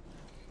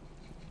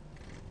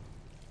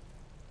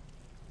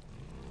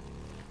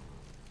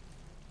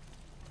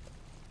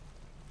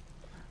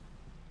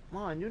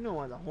 Well, I do know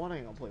what the horn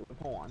I'm gonna play with.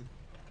 Hold on.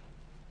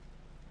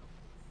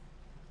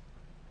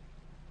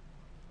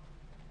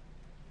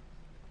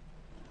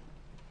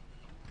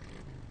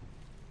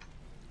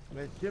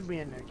 But it should be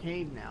in the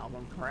cave now, if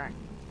I'm correct.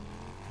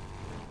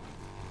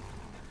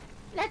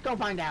 Let's go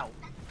find out.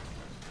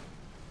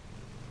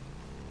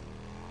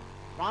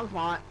 Wrong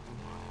spot.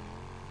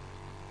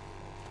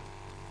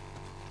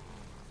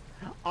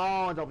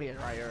 Oh, don't be it.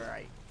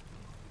 Right.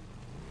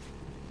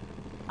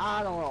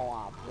 I don't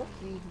know.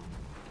 Whoopsie.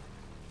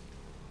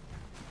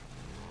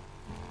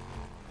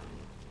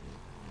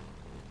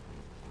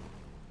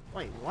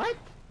 Wait, what?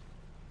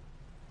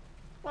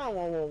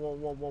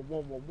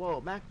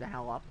 Whoa, back the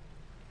hell up.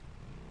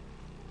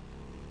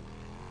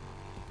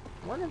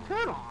 What a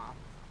turn off?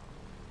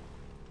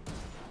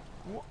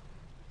 What?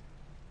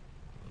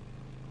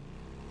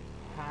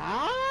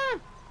 Huh?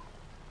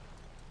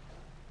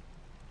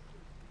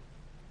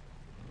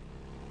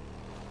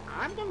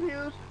 I'm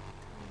confused.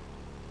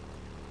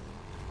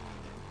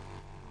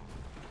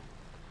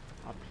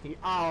 Up here?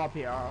 Oh, up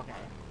here, okay.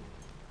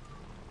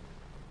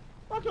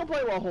 Let's go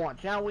play with horn,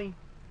 shall we?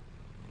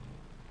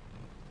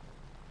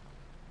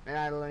 And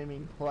I don't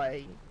mean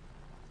play.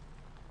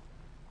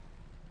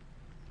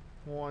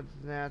 What's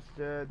that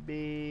to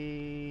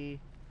be?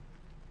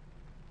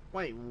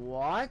 Wait,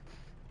 what?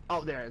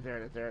 Oh, there it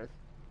is.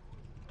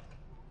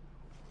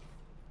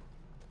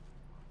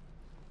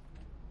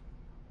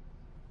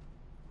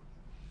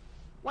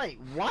 Wait,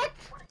 what?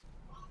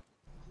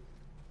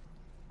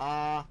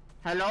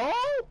 Hello?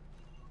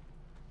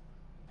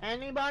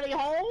 Anybody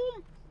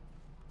home?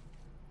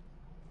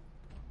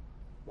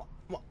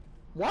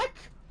 What?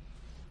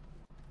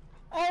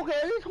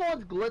 Okay, these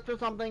horns glitch or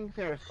something?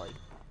 Seriously.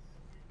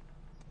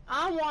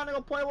 I want to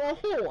go play with a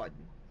horde.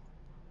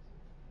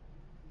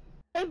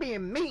 They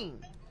being mean.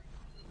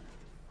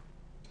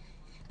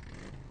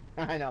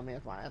 I know, man,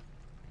 it's fine.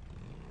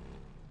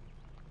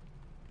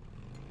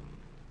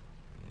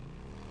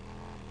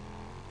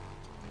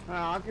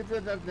 I'll get to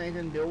the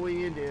destination, do what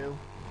you do.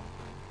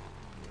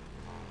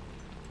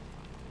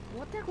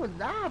 What the heck was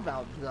that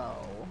about,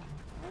 though?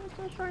 That was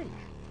so strange.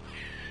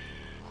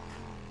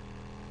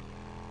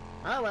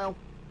 Oh well.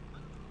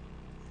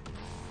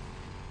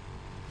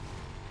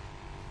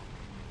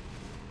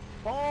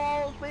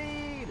 Full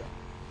speed!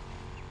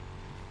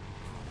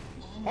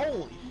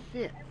 Holy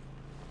shit.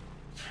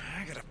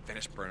 I gotta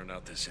finish burning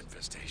out this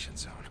infestation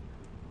zone.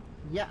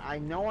 Yeah, I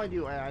know I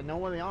do. I know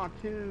where they are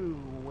too,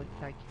 which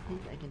I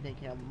think I can take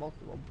care of most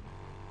of them.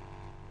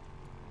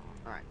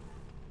 Alright.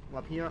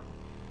 Up here.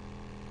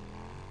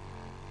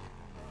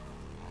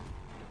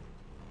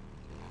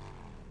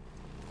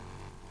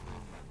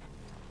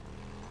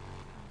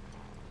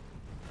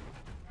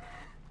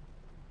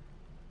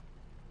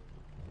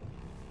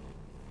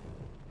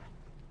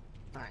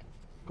 Alright,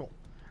 cool.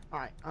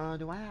 Alright,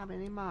 do I have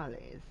any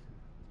mollies?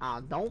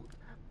 I don't,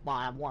 but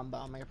I have one, but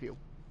I'll make a few.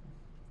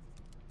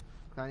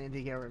 I need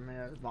to get rid of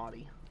Mira's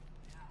body.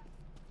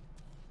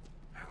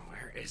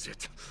 Where is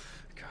it?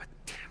 God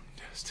damn,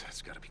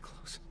 it's gotta be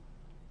close.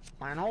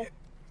 Final.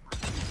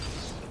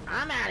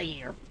 I'm out of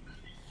here.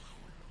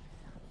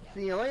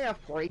 See you later,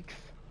 freaks.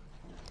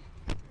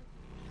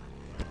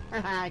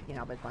 I can't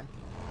help it, fun.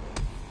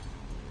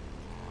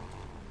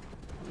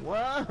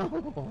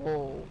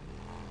 Whoa!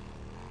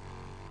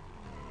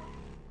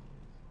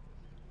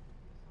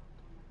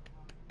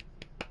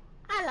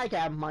 I like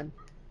having fun.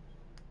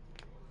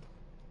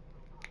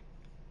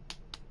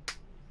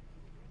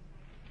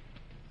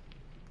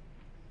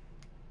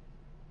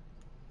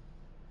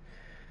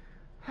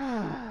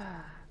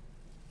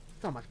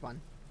 So much fun.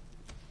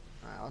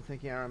 Alright, I'll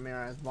take care of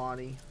Mira's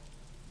body.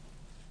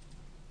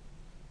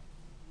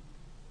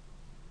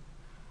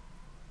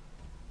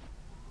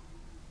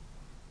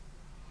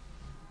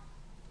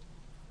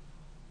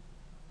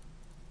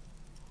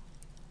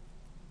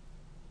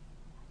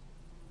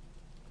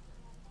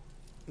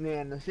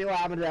 Man, to see what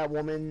happened to that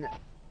woman,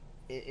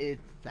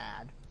 it's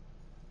sad.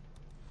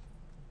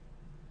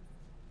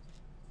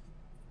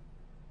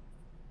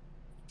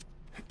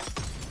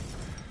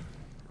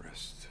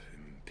 Rest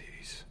in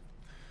peace.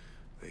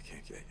 They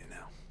can't get you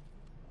now.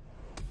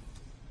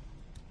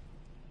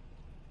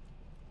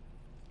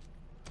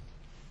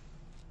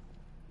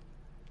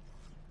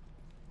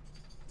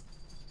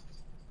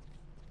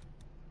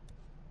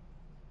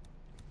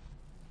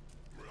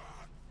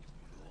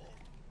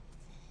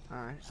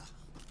 Alright.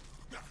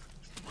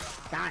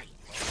 Die!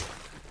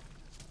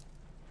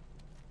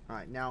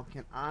 Alright, now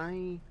can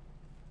I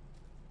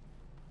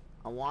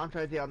want to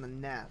try to get on the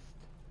nest.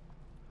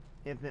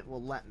 If it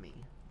will let me.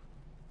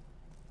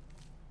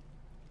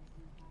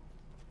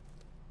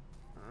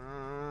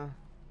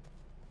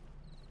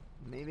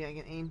 Maybe I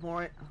can aim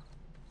for it.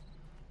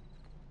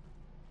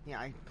 Yeah,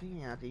 I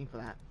think I have to aim for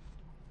that.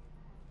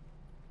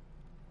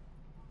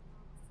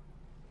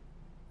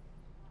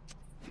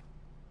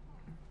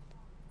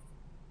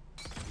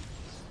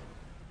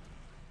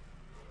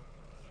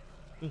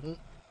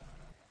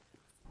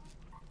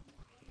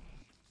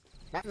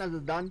 That nest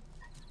is done.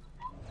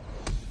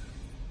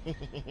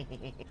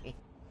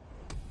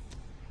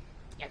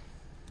 Yes.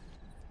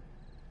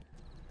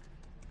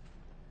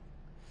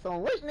 So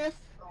witness.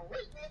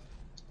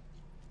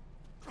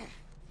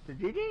 The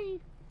GG.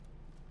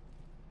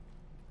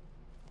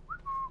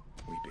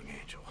 Weeping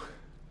Angel.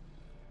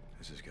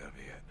 This has gotta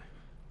be it.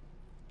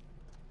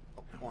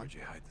 Now, where'd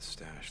you hide the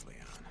stash,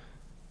 Leon?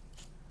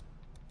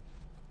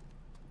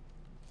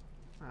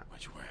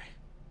 Which way?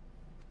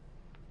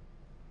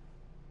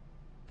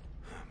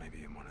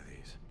 Maybe in one of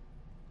these.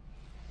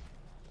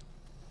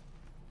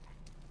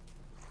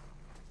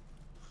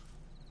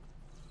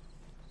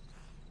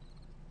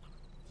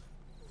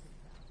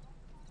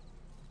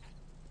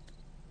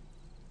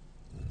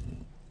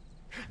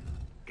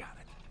 Got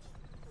it.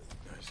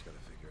 I just gotta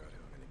figure out who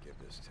I'm gonna give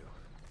this to.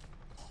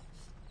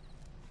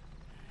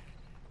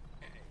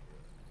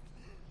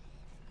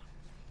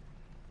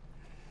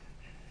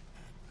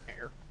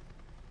 There.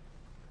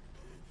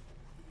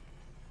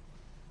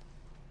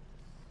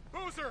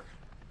 Boozer!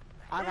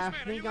 I gotta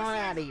Boozman, are you sneak on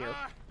out of listening? here.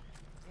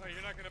 Oh,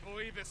 you're not gonna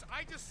believe this.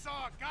 I just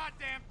saw a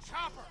goddamn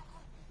chopper!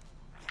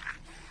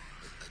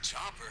 A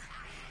chopper?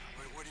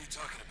 What are you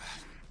talking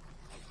about?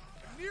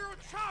 Nero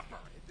chopper!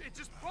 It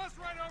just buzzed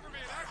right over me.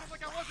 It acted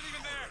like I wasn't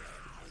even there.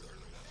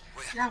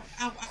 Wait, Ow,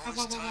 ow, all ow,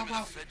 this ow, time ow, and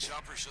ow. a Fed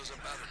chopper shows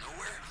up out of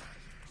nowhere?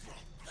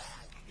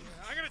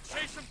 I'm gonna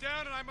chase them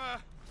down and I'm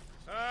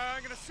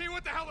gonna see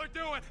what the hell they're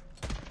doing.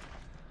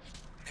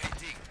 Hey,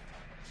 Deke.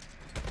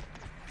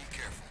 Be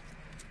careful.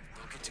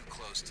 Don't get too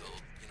close till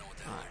you know what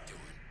the hell they're doing.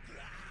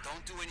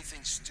 Don't do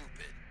anything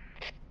stupid.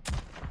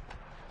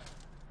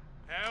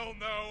 Hell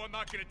no, I'm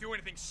not gonna do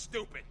anything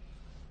stupid.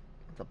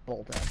 It's a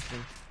bolt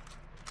action.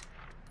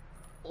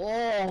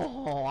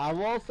 Oh, I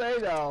will say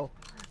though,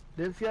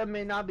 this gun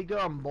may not be good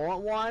on bullet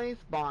wise,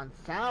 but on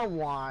sound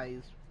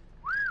wise.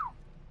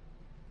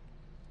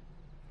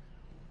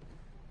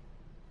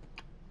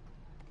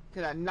 To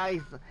that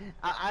nice.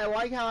 I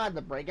like how I had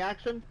the brake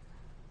action.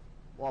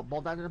 Well,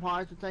 bolt action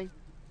part, I should say.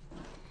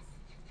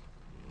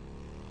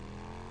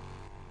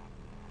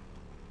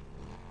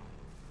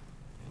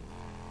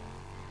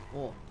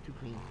 Oh, too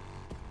clean.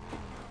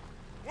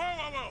 Whoa,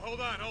 whoa, whoa!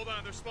 Hold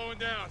on. They're slowing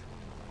down.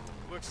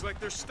 Looks like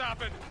they're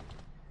stopping.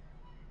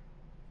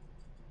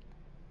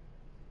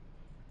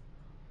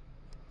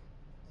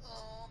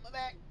 Oh, my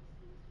back.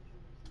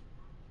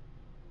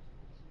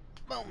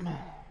 Boom.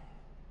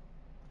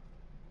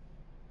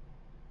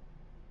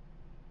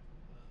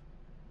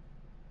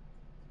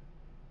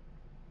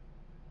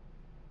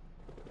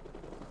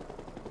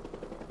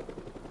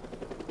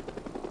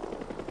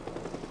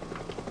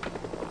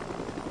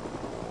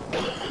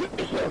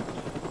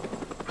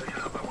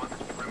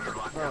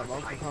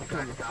 Alright, well, come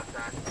on. Move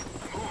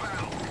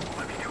out.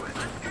 Let me do it.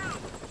 Let's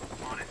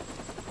go. On it.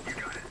 You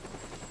got it.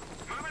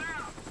 Moving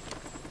out.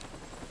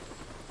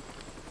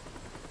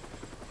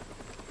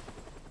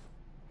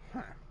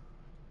 Huh.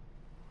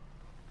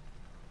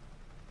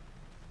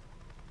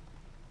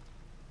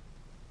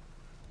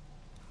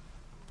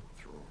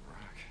 Throw a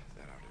rock.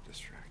 That ought to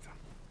distract them.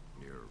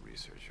 You're a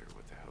researcher.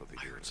 What the hell are they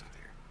doing out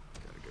there?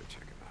 Gotta go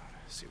check them out.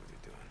 See what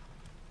they're doing.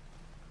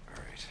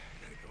 Alright,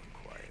 gotta go in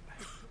quiet.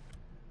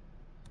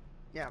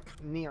 Yeah,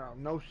 Nero,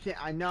 no shit,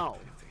 I know.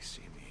 If they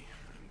see me,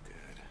 I'm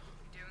dead.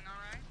 Doing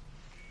alright?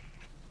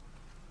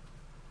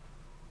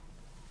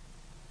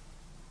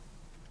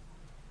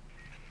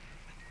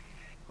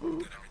 Got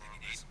everything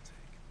you need?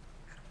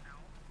 I don't know.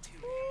 2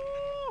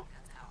 Ooh.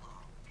 That's how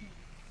long.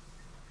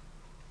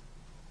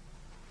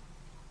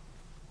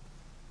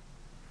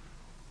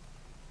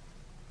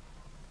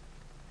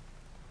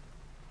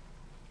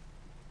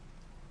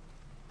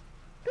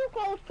 Too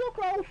close, too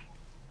close.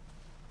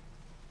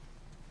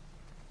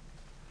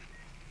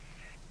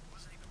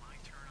 Wasn't even my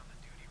turn on the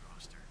duty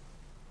roster.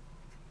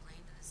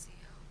 Complain to the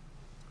CO.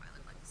 Do I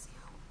look like the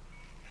CO?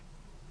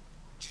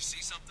 Did you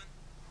see something?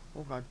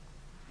 Oh god.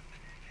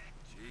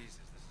 Jesus,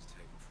 this is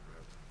taking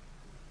forever.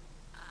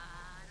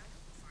 I don't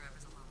know.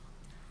 Forever's a long, long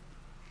time.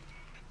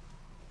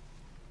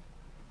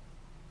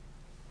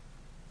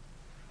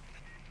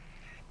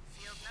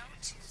 Field note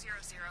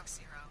 2000.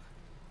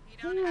 You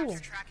don't Ooh. after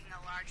tracking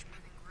a large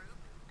moving group,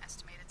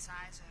 estimated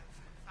size of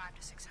 500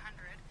 to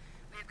 600,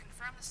 we have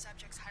confirmed the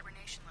subject's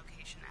hibernation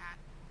location at...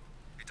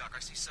 Hey, Doc, I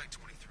see Site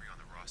 23 on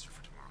the roster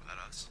for tomorrow. That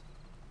us?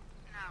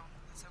 No,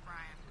 that's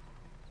O'Brien.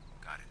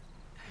 Got it.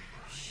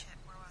 Shit,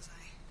 where was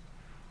I?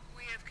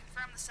 We have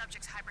confirmed the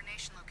subject's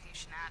hibernation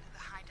location at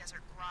the High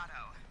Desert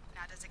Grotto,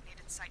 now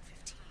designated Site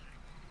 15.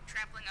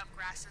 Trampling of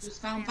grasses...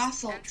 Just found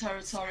plants, basalt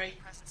entrance, territory.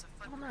 and presence of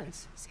Oh,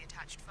 footprints. nice. See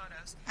attached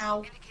photos.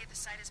 Ow. Indicate the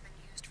site has been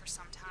used for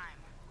some time.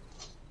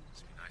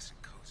 Must be nice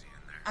and cozy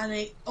in there. And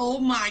it, oh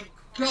my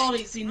god,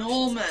 it's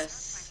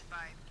enormous.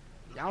 Planted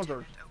by Yowzers.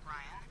 Lieutenant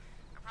O'Brien.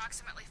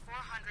 Approximately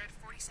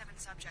 447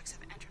 subjects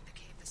have entered the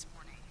cave this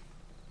morning.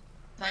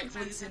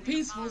 Thankfully it's in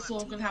peaceful, so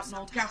I'm gonna have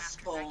no gas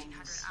bombs.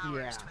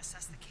 Yeah. To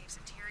assess the cave's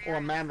interior Or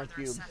and mammoth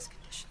further cubes. assess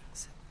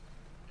conditions.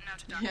 Note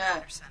to Dr. Yeah,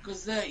 Anderson.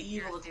 because they're evil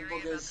Your little theory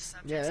about the buggers.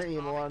 subject's Yeah, they're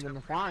evil evolving than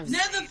the to a primitive flies.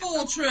 Nether state of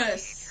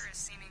fortress! behavior is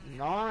seeming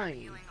Nice.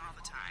 healing all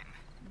the time.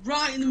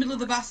 Right in the middle of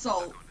the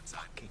basalt.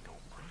 Fucking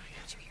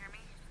O'Brien. Did you hear me?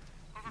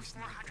 Over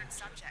 400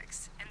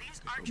 subjects, and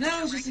these aren't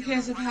Now it's just just a regular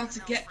case of how to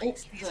get up run-of-the-mill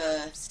freaks. These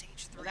there are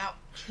stage 3. without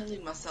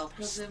killing myself,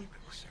 because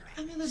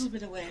I'm a little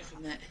bit away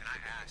from it. And I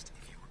asked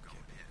if you were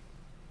going in.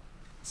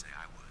 Didn't say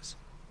I was.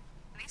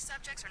 These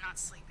subjects are not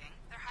sleeping;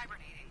 they're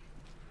hibernating.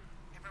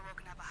 Ever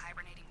woken up a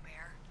hibernating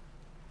bear?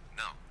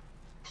 No.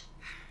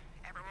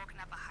 Ever woken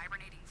up a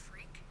hibernating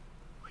freak?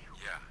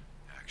 Yeah,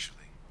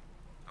 actually.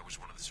 I was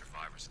one of the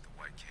survivors at the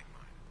White King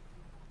mine.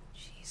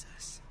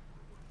 Jesus.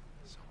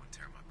 Someone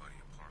tear my buddy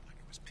apart like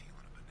it was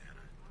peeling a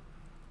banana.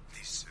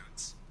 These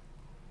suits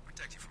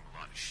protect you from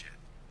a lot of shit.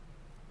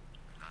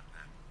 But not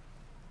them.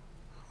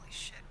 Holy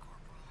shit,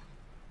 Corporal.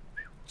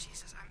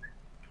 Jesus, I'm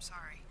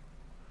sorry.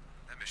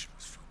 That mission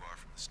was FUBAR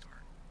from the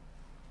start.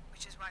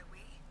 Which is why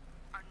we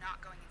are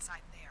not going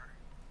inside there.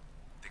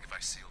 Think if I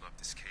sealed up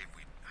this cave,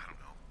 we'd, I don't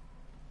know,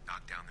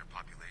 knock down their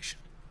population?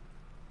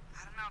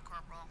 I don't know,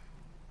 Corporal.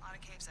 A lot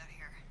of caves out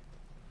here.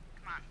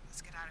 Come on,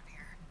 let's get out of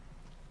here.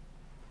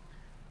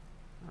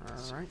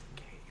 Alright.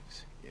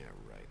 Caves. Yeah,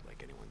 right.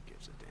 Like anyone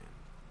gives a damn.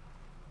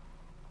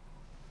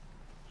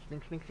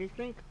 Stink, stink, stink,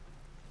 stink.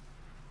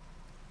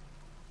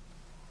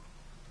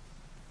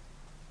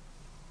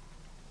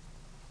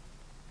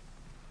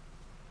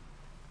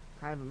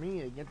 Time for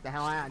me to get the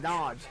hell out of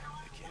Dodge.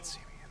 They can't see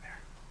me in there.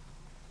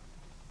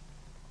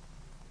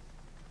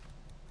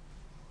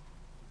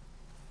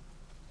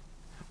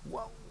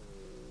 Whoa.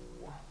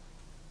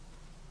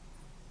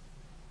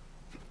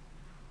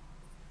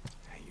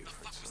 Hey, you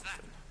heard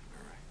something.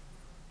 All right.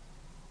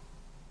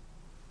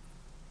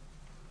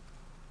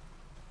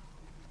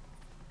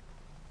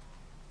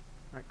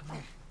 Alright, come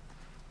on.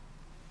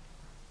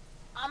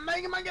 I'm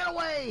making my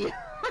getaway!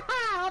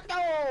 Let's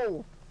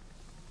go!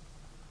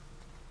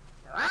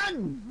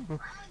 Run!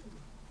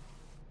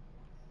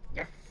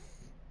 Yes!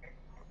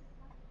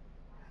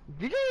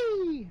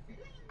 GG!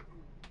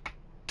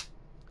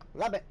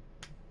 Love it!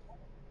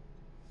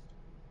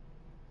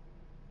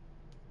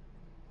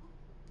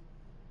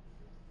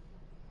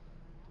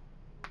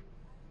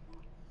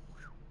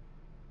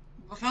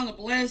 I found a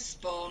blaze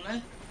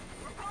spawner.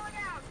 We're pulling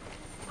out!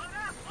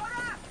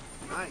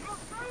 Nice.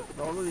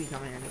 Those will be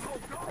coming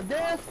in.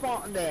 Their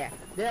spawn there.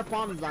 Their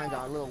farm designs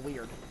are a little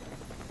weird.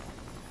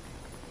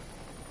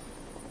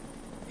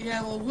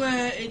 Yeah, well,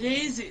 where it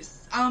is,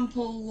 it's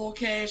ample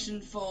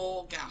location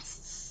for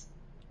ghasts.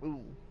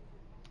 Ooh.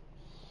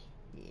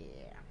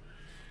 Yeah.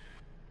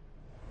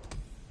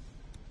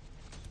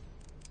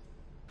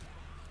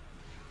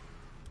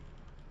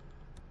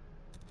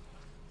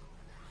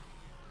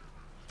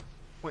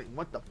 Wait,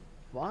 what the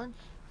fudge?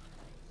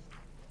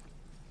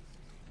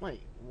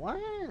 Wait, what?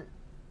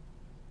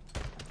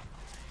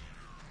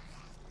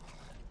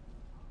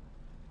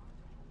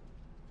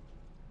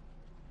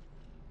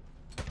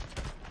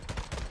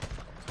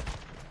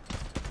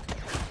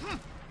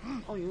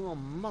 Oh, you little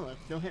mother.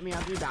 Still hit me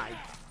after you died.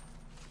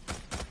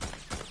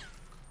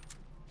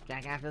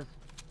 Jackasses.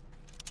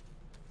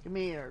 Give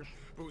me yours.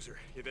 Boozer,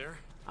 you there?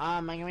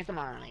 I'm making me some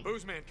money.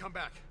 Boozman, come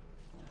back.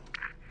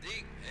 Deke,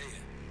 hey,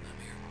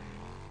 I'm here.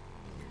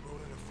 We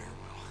wrote out a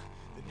farewell.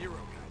 The Nero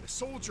guy, the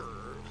soldier, or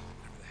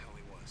whatever the hell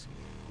he was,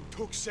 who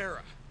took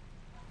Sarah.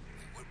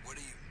 What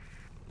do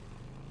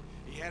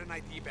you... He had an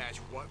ID badge.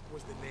 What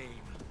was the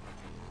name?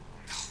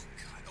 Oh,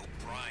 God,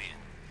 O'Brien.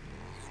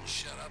 You wouldn't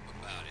shut up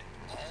about it.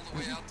 All the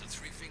way out to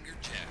Three Finger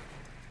Jack.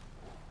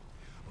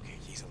 Okay,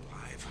 he's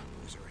alive,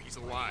 Boozer. He's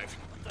alive.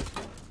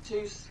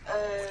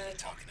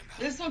 Talking about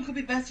This one could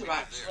be better,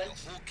 actually.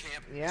 the whole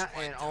camp Yeah,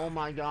 was and wiped oh out.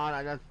 my god,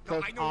 I just No,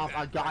 took I know off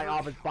that, a guy but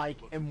off his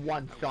bike look, in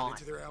one I shot. went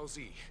into their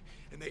LZ,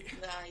 and they...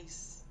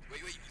 Nice.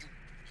 Wait,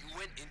 you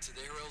went into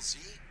their LZ?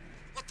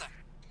 What the...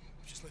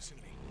 Just listen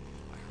to me.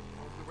 I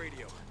heard over the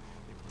radio.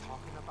 They were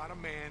talking about a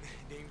man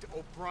named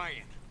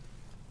O'Brien.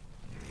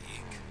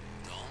 Deke,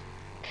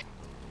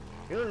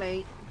 don't... Too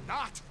late.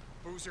 Not!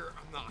 Boozer,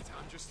 I'm not.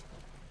 I'm just...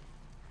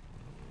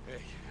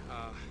 Hey,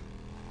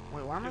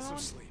 Wait, why am I get some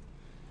going? sleep.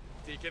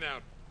 Deacon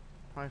out.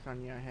 Price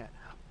on your head.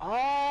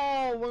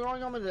 Oh, we're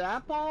going over to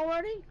that part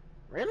already?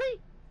 Really?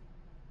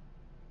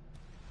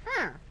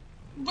 Huh.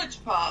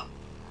 Which part?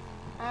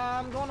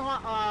 I'm going to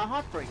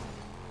Hot Springs.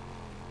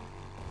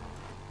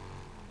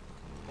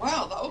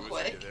 Wow, that was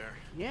Boozer, you quick. there?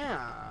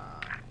 Yeah.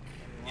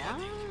 Yeah,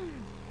 What?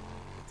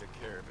 I took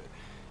care of it.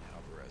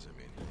 Alvarez, I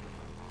mean.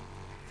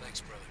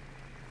 Thanks, brother.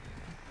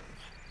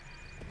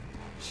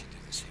 She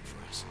did the same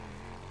for us.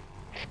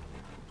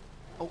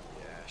 Oh,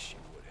 Yeah, she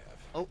would have.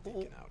 Oh,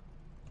 Deacon out.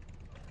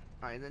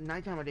 alright, is it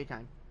nighttime or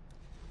daytime?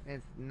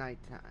 It's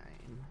nighttime.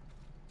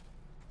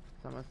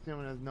 So I'm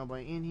assuming there's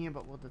nobody in here,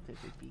 but we'll just take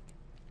a peek.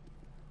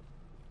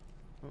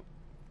 Oh.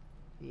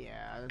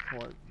 Yeah, that's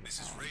what. This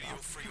is oh, Radio God.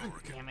 Free God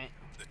Oregon. damn it.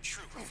 The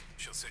truth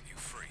shall set you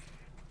free.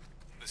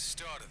 The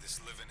start of this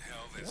living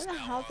hell Where that's the now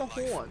hell's our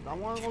the life horse? I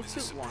want to came go as a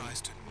shoot one.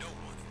 surprise to no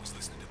one who was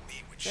listening to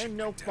me when They're shit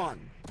no went down. fun.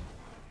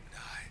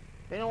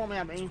 And They don't want me to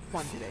have any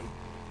fun today.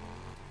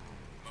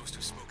 most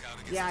who spoke out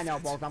against Yeah, I the know,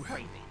 feds, both. I'm well,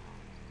 crazy.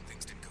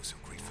 things didn't go so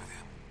great for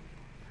them.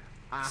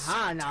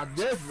 Aha, now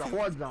this is a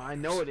horde zone. I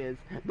know it is.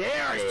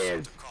 There it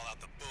is. To call out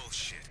the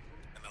bullshit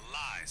and the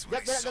lies when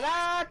they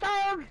saw it.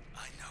 Dog.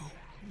 I know,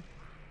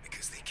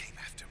 because they came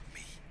after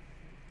me.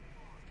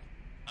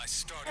 I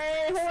started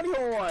Hey, Radio Free horde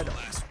Oregon horde. the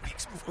last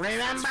weeks before the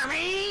Remember feds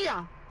me?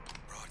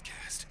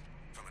 broadcast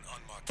from an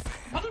unmarked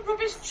van. What a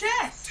rubbish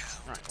chest!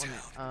 Alright, 1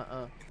 minute.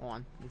 Hold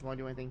on. Before I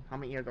do anything, how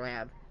many ears do I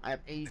have? I have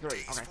 83.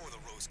 Days Okay. before the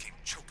roads came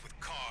choked with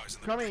cars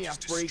and Come the here,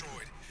 bridges you freak.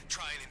 destroyed,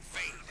 trying in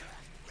vain.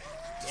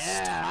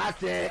 Yeah,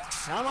 that's it.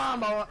 Come on,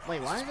 boy.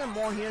 Wait, why is there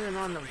more here than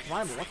on the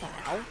Bible? What the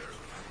hell?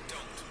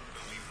 Don't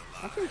believe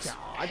the That's lies.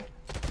 odd.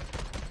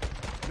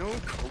 No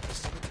coke,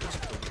 senators,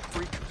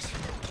 freakers,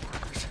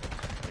 workers.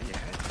 And you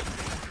had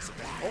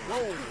Oh,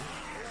 whoa.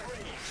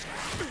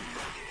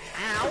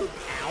 Ow.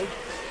 Ow.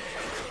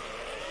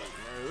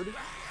 Rude.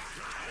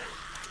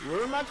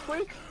 Rude much,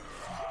 freak?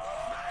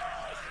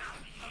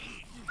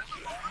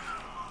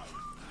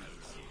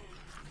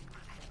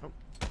 Oh.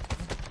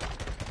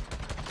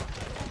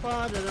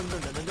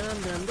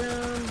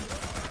 Ba-da-dum-dum-dum-dum-dum.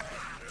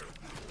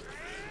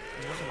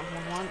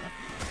 Come on.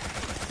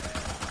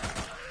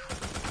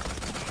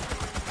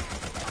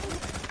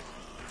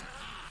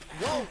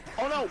 Whoa!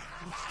 Oh no!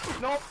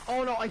 No!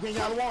 Oh no! I can't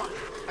get out of the water!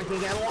 I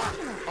can't get out of the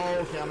water! Oh,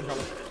 okay, I'm in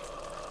trouble.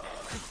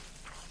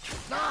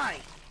 Die!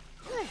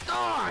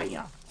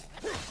 Die!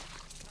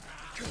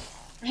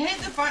 I hate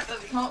the fact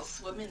that they can't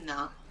swim in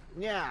that.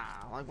 Yeah,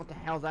 like what the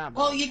hell's that about?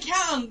 Well, you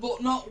can,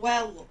 but not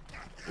well.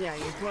 Yeah,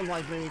 you swim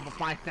like maybe for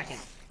 5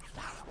 seconds.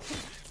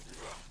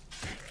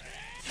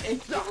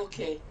 If you're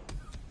lucky.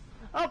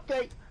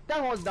 Okay,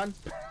 that one's done.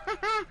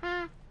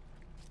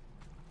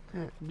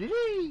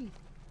 GG!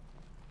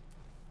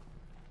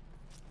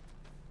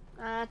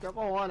 Ah, took a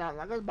one out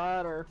like a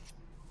butter.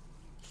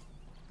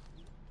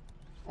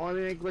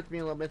 Only it glitched me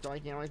a little bit, so I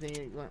can't really think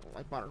it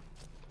like butter.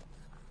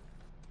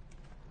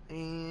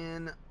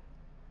 And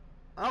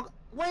oh,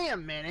 wait a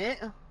minute.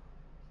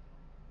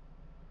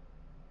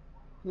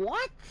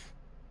 What?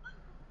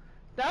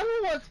 That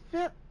was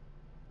fit.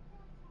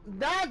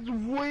 That's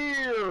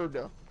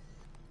weird.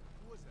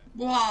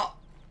 What?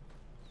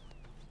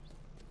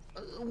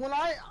 When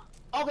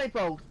okay,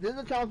 folks, this is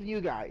a challenge for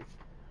you guys.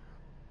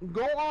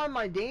 Go on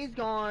my Days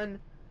Gone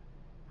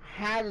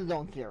had his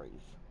own series.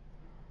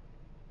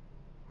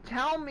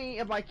 Tell me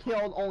if I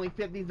killed only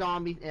 50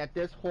 zombies at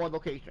this whole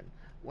location,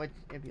 which,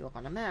 if you look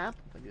on the map,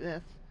 if I do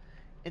this,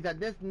 is at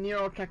this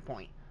Nero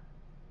checkpoint.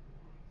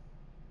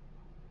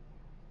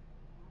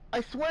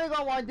 I swear to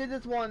God, when I did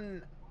this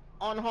one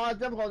on hard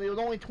difficulty, it was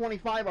only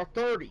 25 or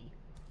 30.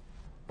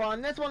 But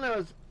on this one, there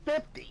was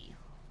 50.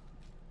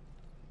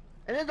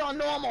 And it's on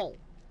normal.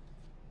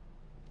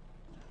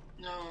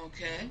 No,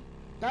 okay.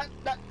 That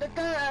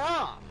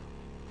off.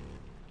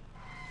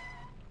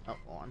 Oh,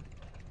 on.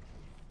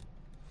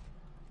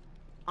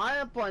 I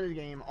have played this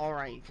game,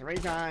 alright, 3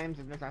 times,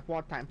 and this is my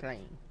 4th time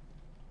playing.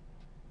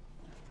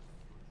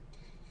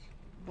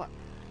 But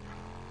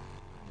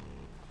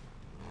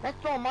that's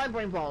throwing my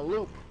brain for a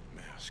loop.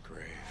 Mass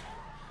grave.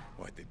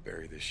 Why'd they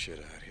bury this shit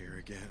out here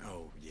again?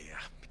 Oh, yeah,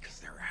 because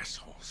they're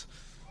assholes.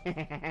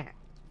 Alright,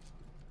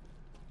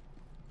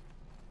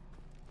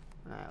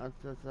 let's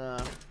just,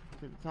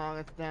 keep the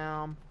targets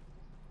down.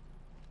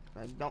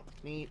 I don't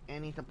need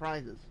any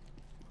surprises.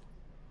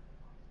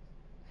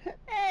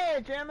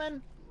 Hey,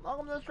 Chairman!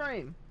 Welcome to the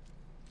stream.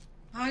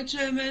 Hi,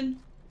 Chairman.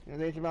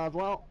 Is Isabel as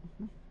well?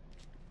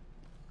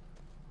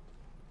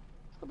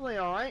 Probably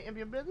alright. If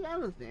you're busy, I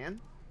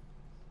understand.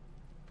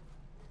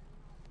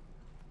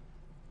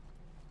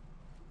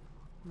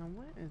 Now,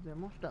 where is there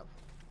more stuff?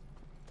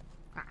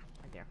 Ah,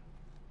 right there.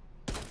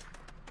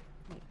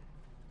 Wait.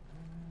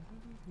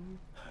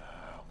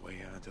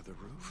 Way onto the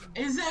roof.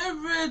 Is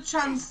there a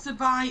chance to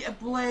buy a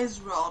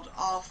blaze rod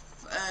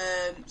off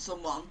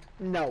someone?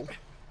 No.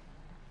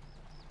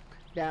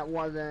 That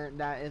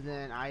isn't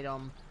an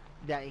item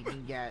that you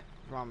can get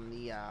from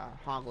the,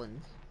 Hoglins.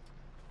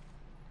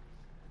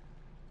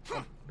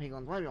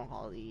 Piglins, whatever you want to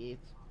call it, the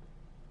Yates.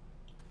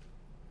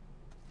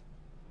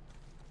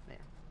 There.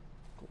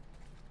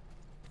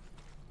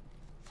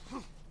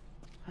 Cool.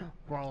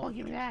 Bro,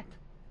 give me that!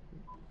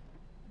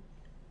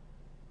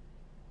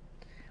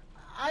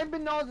 I've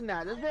been noticing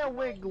that. There's been a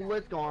weird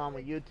glitch going on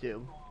with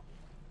YouTube.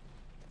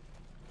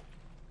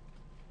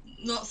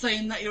 Not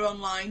saying that you're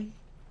online.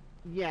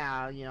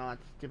 Yeah, you know, that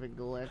stupid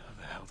glitch. How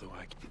the hell do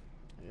I...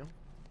 There you go.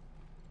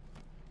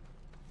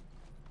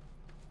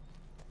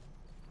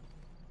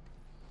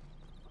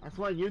 I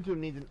swear YouTube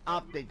needs an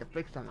update to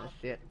fix some of this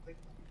shit.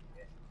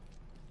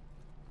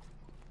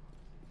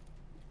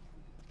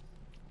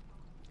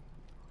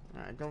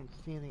 I don't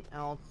see anything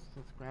else.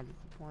 Let's grab the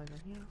supplies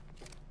right here.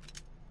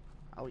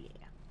 Oh yeah.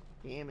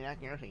 Give me that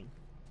kerosene.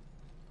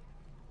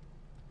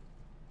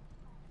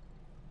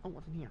 Oh,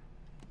 what's in here?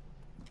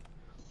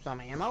 Some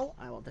ammo.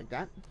 I will take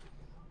that.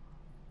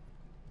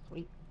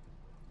 Sweet.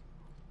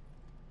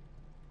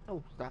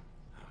 Oh, stuff.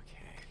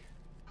 Okay.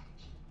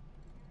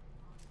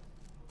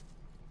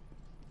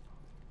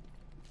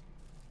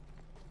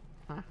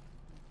 Huh?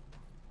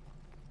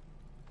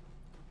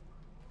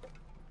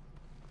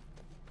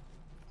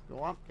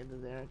 Go up, get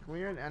this area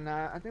cleared, and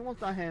I think we'll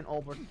start heading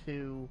over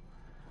to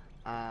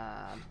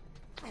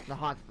the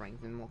hot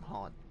springs, and we'll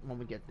call it when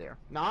we get there.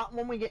 Not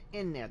when we get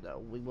in there, though.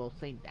 We will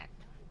save that.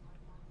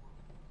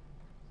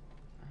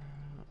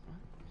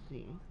 Let's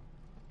see.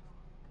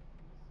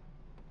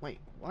 Wait,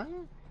 what?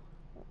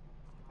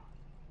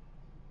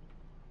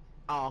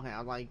 Oh, okay. I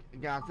was like,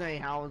 gotta say,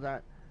 how was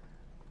that?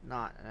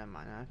 Not. Never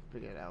mind. I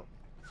figured it out.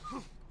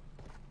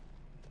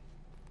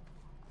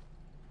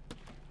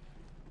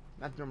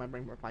 That threw my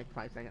brain for like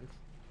 5 seconds.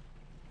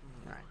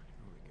 Alright.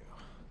 Here we go.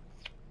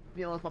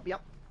 Feel this puppy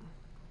up.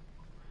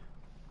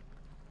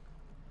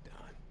 Done.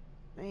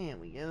 There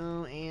we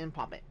go, and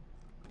pop it.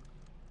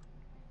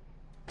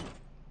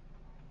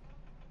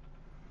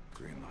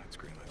 Green lights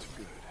are good.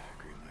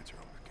 Green lights are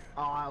always good.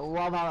 Oh, I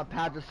love how the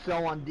patch is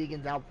so on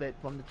Deacon's outfit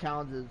from the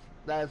challenges.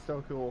 That is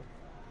so cool.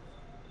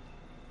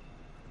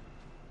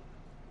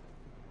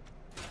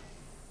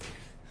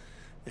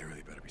 There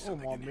really better be Oh,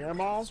 something more in here. mirror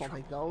balls. I'll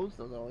take those.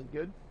 Those are always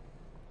good.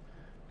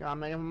 Gotta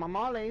make them my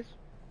mollies.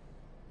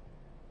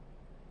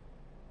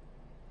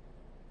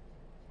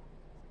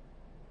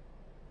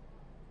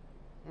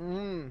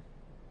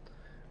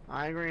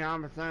 I agree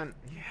 100%.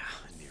 Yeah,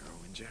 a Nero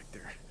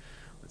injector.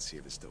 Let's see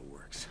if it still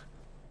works.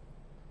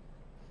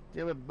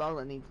 Still a bug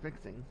that needs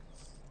fixing.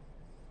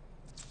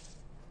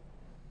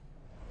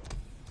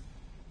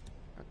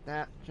 Got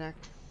that, check.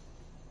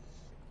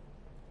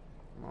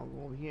 I'll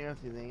go over here,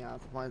 see the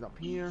supplies up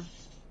here.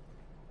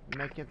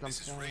 Make it some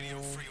This is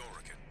Radio Free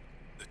Oregon.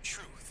 The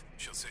truth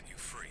shall set you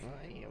free.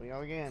 Here we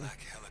go again.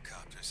 Black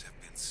helicopters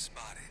have been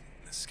spotted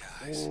in the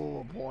skies.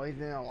 Oh,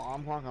 poison,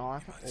 alarm clock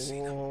off. You might have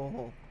seen them.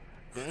 Oh,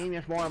 game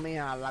just more me,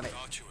 I love it.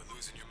 Thought you were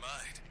losing your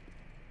mind.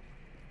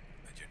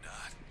 But you're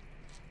not.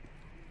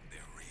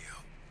 They're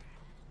real.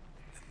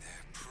 And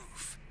they're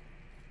proof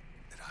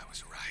that I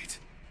was right.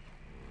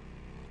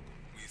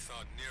 We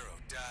thought Nero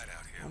died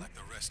out here like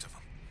the rest of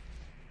them.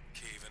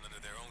 Caving under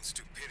their own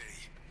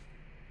stupidity.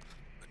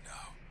 But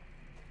no.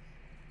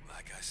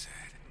 Like I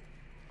said,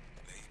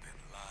 they've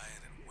been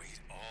lying in wait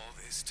all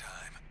this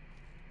time.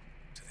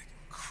 Till they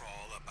can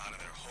crawl up out of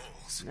their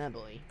holes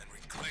Nebly. and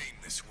reclaim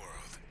this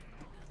world.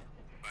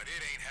 But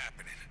it ain't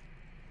happening.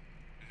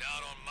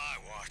 Not on my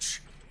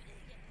watch.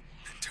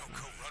 Don't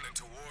go running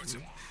towards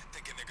them,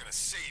 thinking they're gonna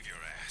save your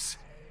ass.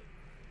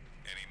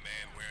 Any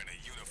man wearing a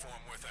uniform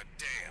worth a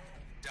damn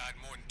died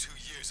more than 2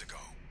 years ago.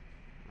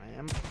 I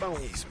am boom.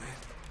 Please, man.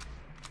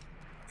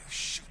 They'll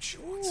shoot you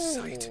on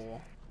sight.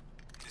 Ooh.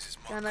 This is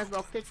Yeah, Mark nice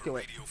little Copeland kick for to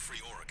it. Radio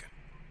Free Oregon.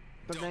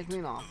 But Don't they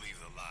clean off. believe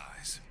the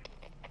lies.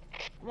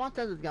 Want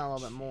this has got a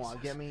little bit more.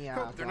 Get me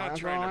Oh, they're not that's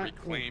trying to alright.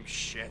 reclaim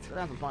shit. We're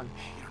having fun.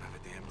 You don't have a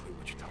damn clue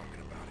what you're talking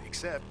about.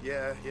 Except,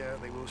 yeah,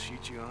 they will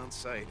shoot you on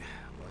sight.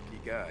 Lucky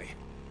guy.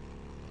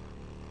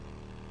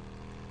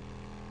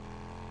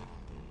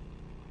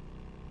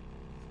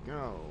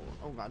 Go.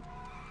 Oh god.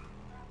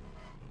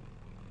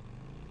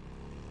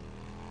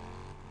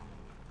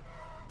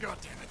 God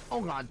damn it.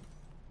 Oh god.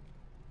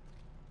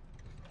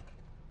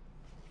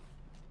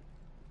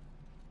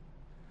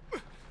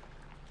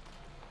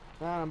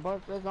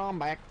 Put this on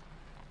back.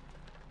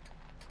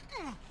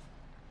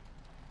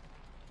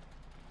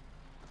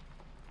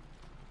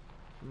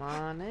 Come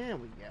on, there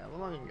we go.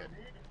 We're looking good.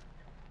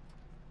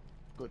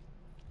 Good.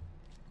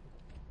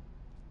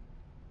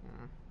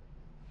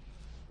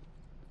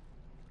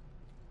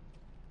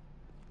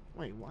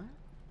 Wait, what?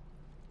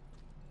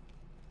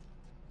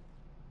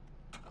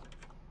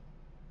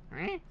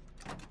 Huh?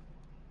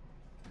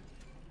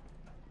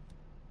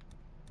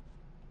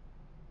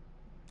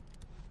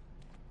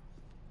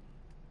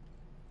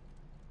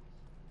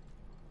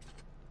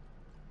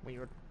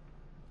 Weird.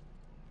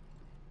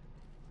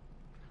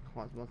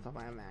 Close most of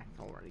my max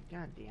already.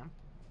 God damn.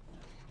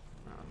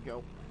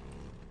 Go.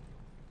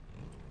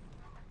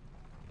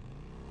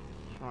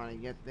 Trying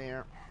to get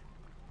there.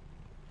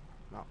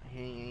 Not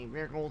hitting any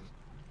vehicles.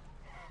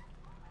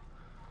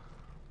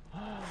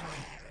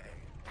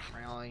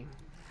 Really?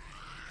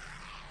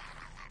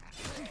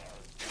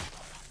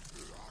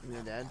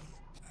 You're dead.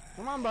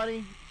 Come on,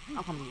 buddy.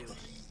 I'll come to you.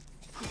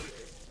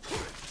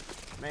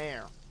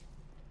 There.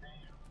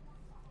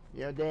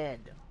 You're dead.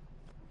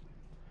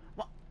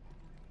 What?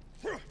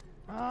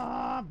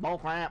 Ah,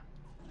 bullcrap.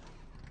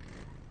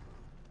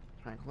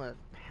 Trying to clear this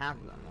path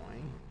is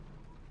annoying.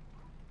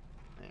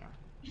 There.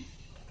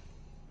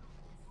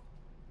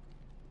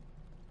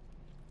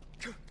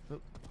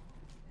 Oop.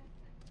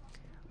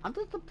 I'm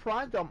just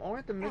surprised though. I'm only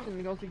at the mission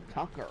to go see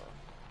Tucker.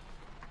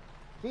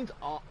 Seems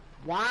off.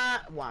 Why?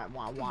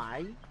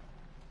 Alright.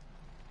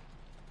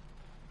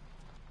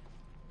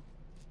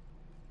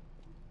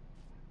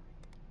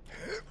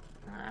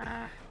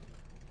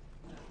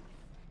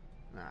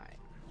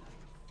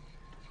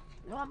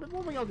 You know what,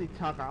 before we go see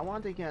Tucker, I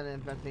want to take care of the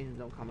infestation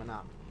zone coming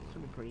up.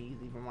 Should be pretty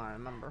easy from what I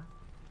remember.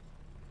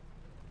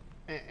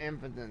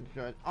 Infestation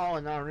should. Oh,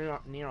 another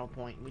Nero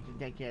point. We should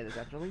take care of this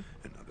actually.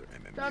 Another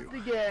MMU. Just to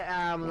get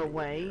out of the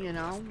way, you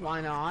know, Let's go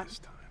why not? this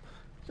time.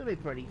 Should be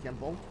pretty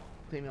simple.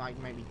 Take me like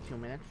maybe 2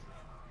 minutes.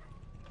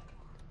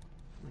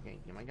 Okay,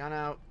 get my gun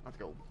out. Let's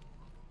go.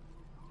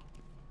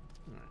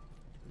 Alright.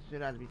 There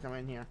should have to be somewhere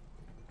in here.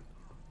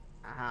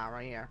 Aha,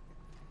 right here.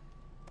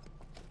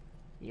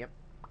 Yep.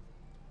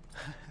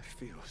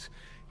 Feels,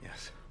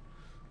 yes.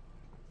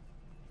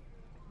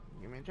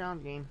 Give me a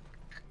challenge game.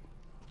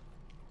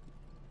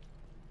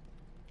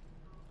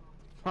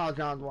 Well,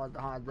 challenge was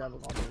the hard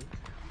difficulty,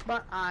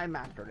 but I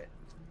mastered it.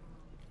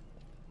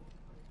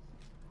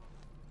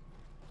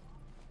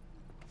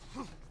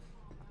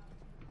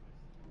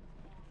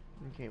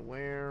 Okay,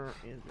 where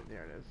is it?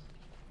 There it is.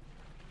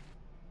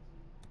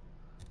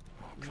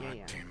 Oh, God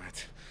Yeah. damn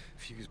it.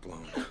 Fuse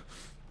blown.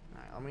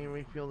 Alright, let me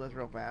refill this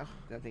real fast.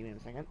 That'll take me a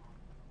second.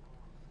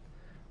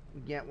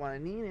 Get what I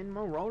need and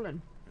we're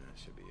rolling. That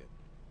should be it.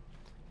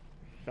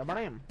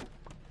 Shabam.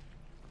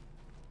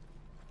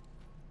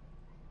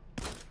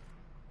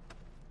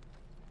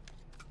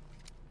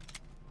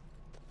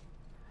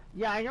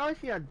 Yeah, I always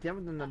see a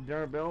difference in the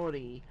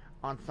durability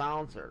on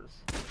silencers.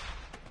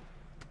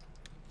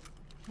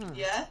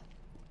 Yeah?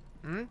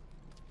 Hmm?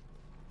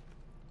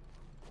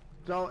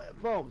 So,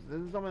 folks, this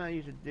is something that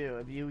you should do.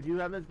 If you do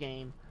have this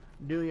game,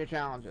 do your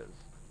challenges.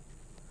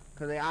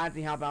 Because they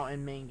actually help out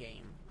in main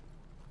game.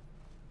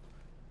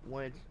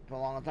 Which, for a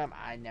long time,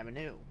 I never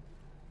knew.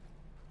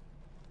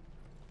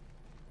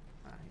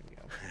 Ah, here we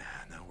go.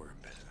 Now we're in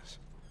business.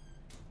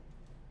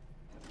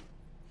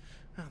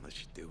 I'll let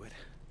you do it.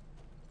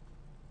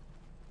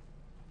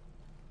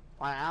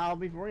 I'll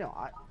be for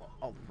real.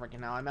 Oh,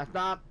 freaking hell, I messed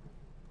up.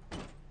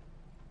 And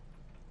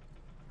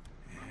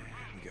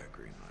we got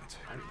green lights.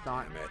 I'm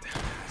sorry. Damn it.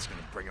 It's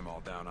gonna bring them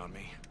all down on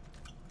me.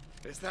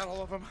 Is that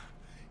all of them?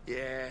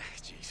 Yeah,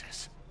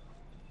 Jesus.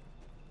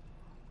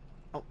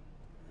 Oh.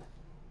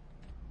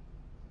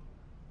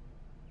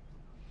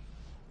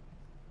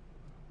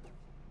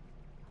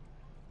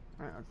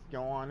 Alright, let's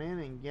go on in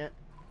and get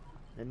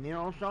the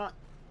Nero shot.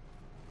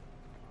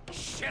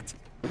 Shit!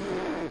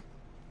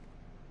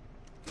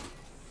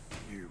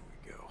 Here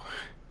we go.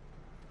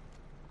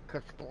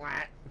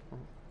 Ka-splat.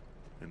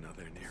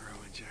 Another Nero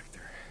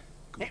injector.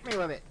 Hit me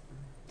with it.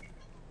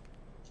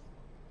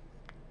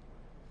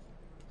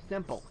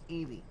 Simple,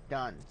 easy,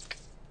 done.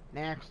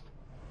 Next.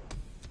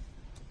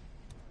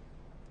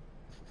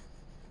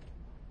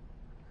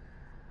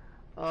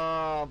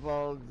 Oh,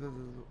 folks, this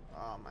is...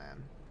 Oh,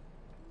 man.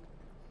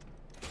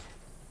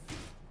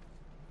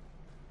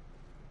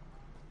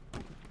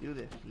 do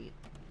this shit.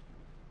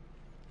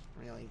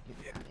 Really,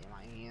 get out of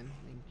my hand.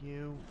 Thank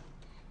you.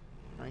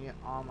 Trying to get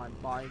on my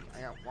bike.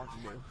 I got work to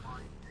do.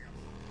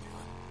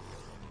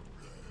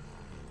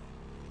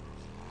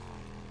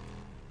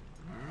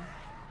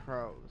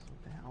 Pros.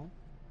 What the hell?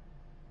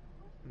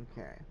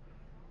 Okay.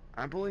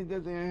 I believe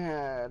that they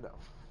had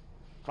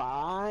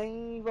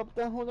 5 up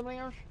the holding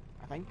layers,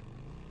 I think.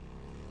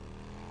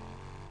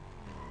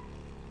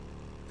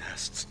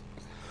 Nests.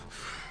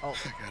 Oh.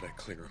 I gotta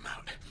clear them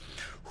out.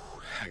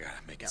 I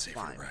gotta make it safe to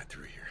ride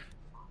through here.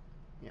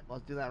 Yep,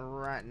 let's do that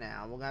right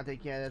now. We're gonna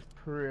take care of this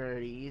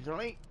pretty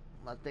easily.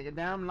 Let's take it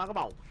down like a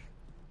boss.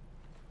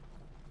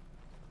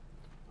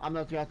 I'm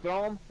just gonna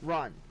throw them,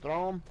 run.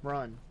 Throw them,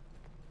 run.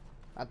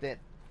 That's it.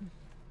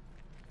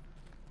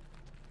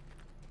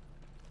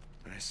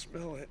 I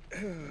smell it.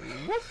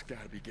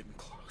 Gotta be getting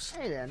close.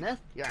 Hey there,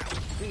 Nest. Yeah,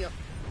 see ya.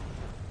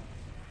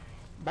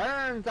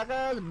 Burn,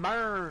 suckers,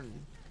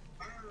 burn.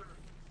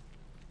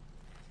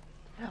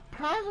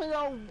 Probably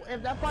though,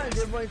 if that part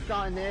did really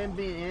start and then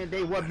being in it,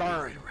 they would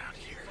burn. Right around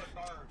here.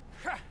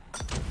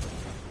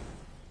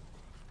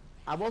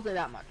 I will say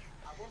that much.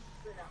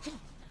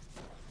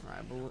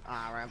 Alright,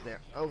 right up there.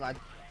 Oh god.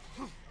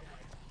 Oh,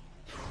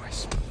 I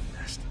smell the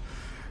nest.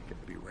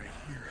 Gotta be right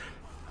here.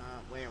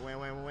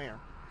 Where?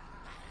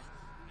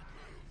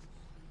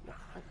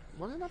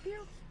 Was it up here?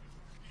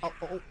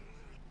 Oh.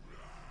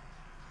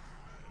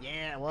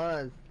 Yeah, it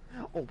was.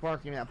 Oh,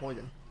 Park, give me that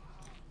poison.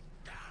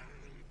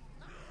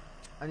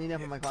 I need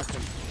that for my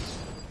collection.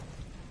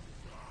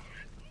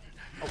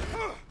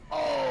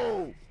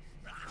 Oh!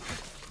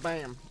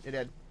 Bam, you're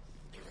dead.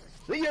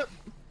 See ya!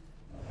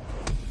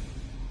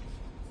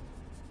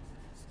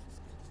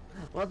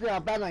 Let's see how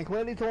Badline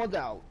clearly turns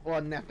out.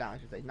 Or Nest down, I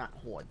should say, not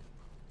Horde.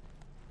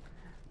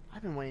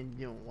 I've been waiting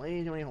to do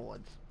way too many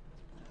Hordes.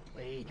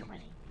 Way too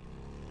many.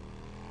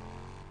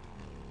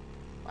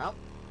 Well,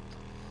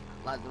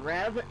 let's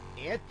rev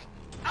it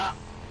up.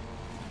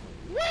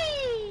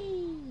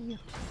 Whee!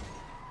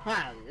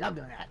 I love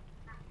doing that.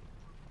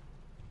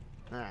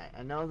 Alright,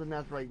 I know the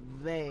nest right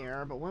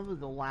there, but when was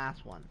the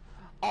last one?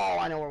 Oh,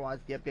 I know where it was.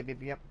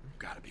 Yep.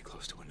 Gotta be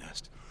close to a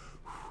nest.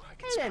 Whew, I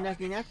can Hey there, smell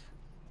Nesty it. Nest.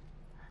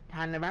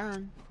 Time to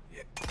burn.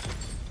 Yeah.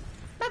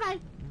 Bye-bye.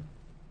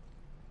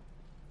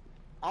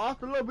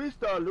 Hasta la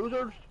vista,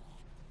 losers.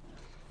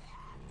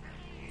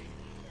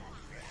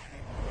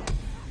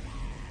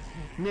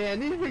 Man,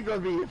 these things gonna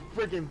be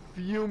freaking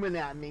fuming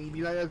at me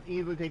because I just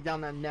easily take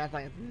down that nest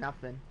like it's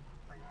nothing.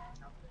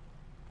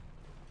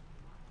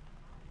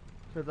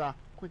 So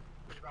quick.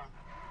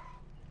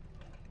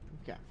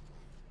 Okay.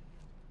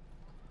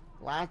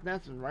 Last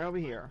nest is right over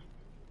here.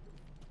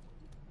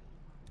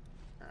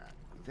 Alright,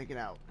 take it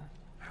out.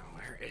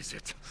 Where is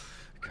it?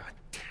 God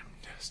damn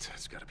nest.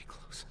 That's gotta be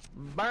close.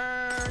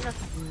 Burn,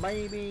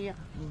 baby,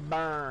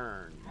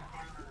 burn.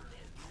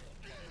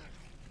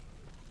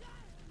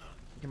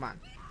 Come on.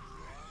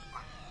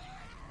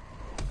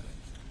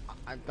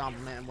 I thought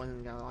man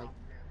wasn't gonna like.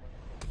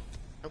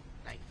 Oh,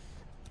 nice.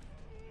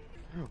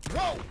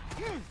 Whoa!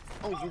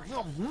 Oh, you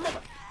little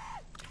mother!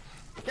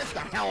 Get the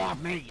hell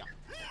off me!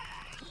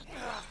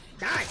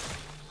 Die!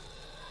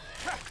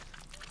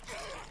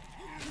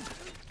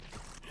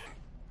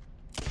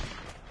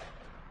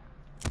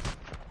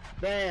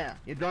 There,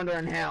 you're thunder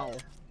in hell.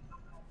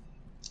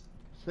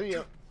 See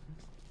ya.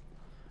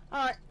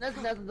 Alright, this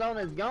zone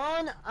is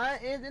gone.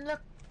 It's in the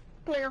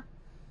clear.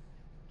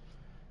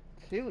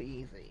 Too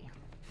easy.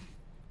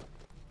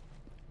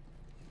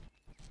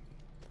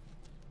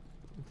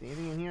 See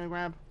anything in here to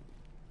grab?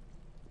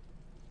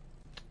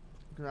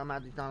 Because I'm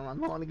actually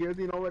talking about on the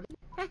guillotine already.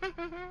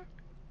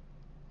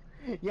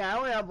 Yeah, I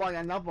only have like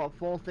enough for a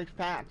full 6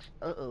 packs.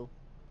 Uh-oh.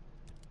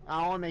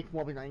 I want to make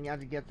 4 because you have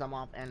to get some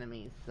off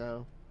enemies,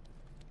 so.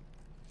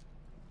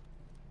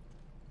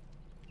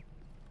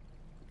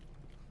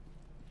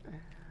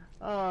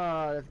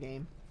 Oh, this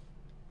game.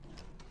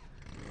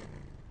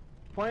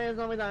 Playing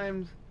so many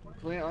times,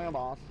 playing like a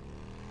boss.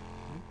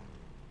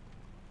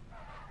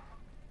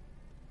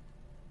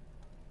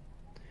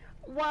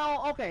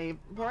 Well, okay,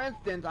 for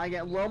instance, I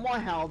get a little more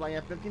health, I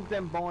get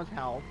 15% bonus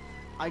health,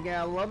 I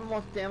get a little bit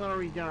more stamina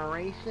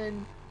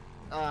regeneration,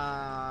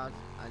 I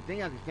think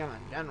I have stamina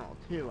in general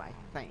too, I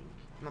think.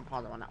 I'm not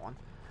positive on that one.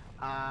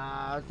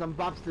 Some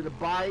buffs to the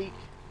bike.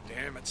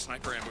 Damn it,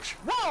 sniper ambush.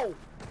 Whoa!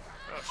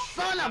 Oh,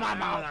 Son of a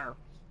mother!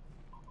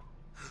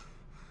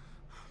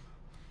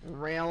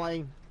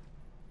 Really?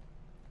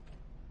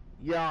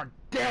 You're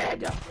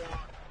dead!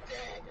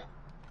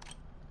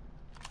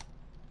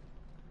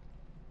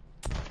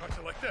 How'd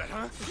you like that,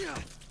 huh?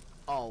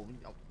 Oh,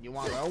 you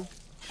wanna go?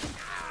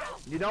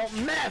 You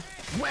don't mess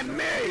with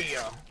me!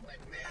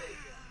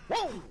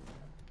 Whoa!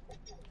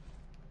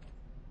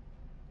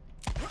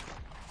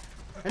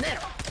 And there!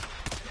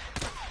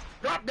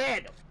 Drop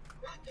dead!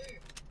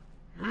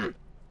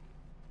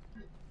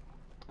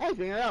 Hey,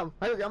 speaking of,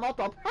 I just got my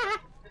top.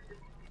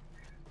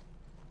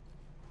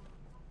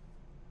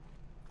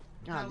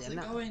 God How's damn it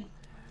that. going?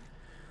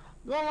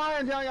 Don't lie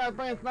and tell you I was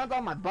playing Snuck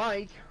on my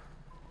bike.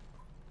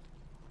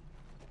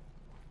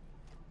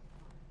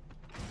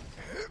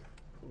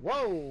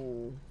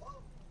 Whoa!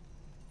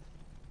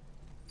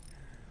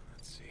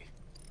 Let's see.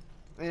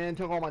 And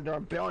took all my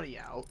durability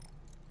out.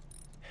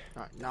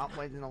 Alright, not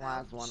wasting the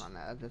last one on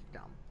that. That's just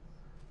dumb.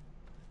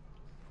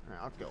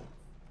 Alright, let's go.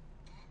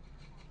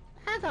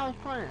 That's what I was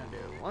trying to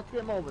do. Let's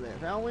get over this,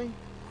 shall we?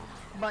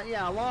 But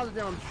yeah, a lot of the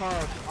different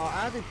perks are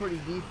actually pretty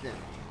decent.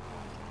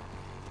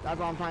 That's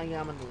why I'm trying to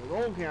get them into the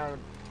gold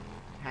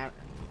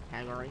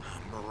category.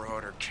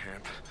 Marauder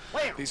camp.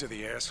 Where? These are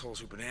the assholes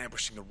who've been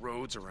ambushing the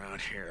roads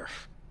around here.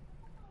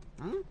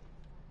 Hmm?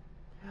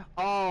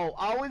 Oh,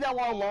 I'll leave that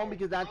one alone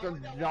because that's a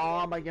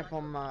job I get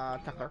from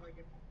Tucker.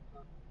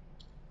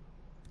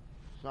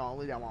 So I'll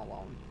leave that one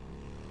alone.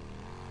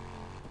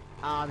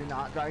 I did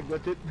not try to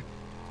glitch it.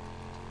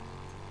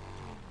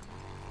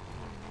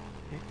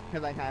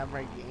 Because I kind of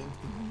break the game.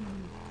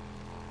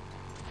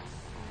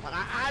 Like,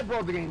 I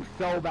broke the game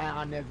so bad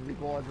on this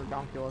before, it's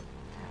ridiculous.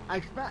 I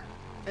expect,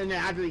 and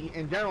actually,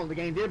 in general, the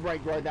game did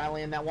break really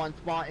badly in that one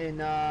spot in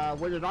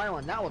Wizard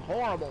Island. That was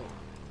horrible.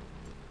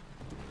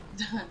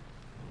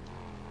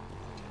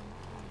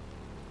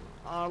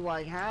 I was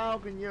like, how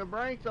can you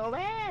break so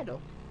bad?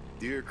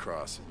 Deer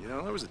crossing. You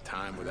know, there was a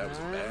time where that was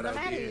a bad Get outta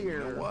idea. And you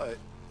here. know what?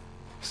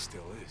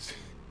 Still is.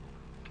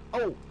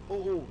 Oh,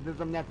 there's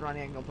some nets around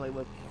here I can go play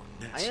with.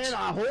 Nests. And a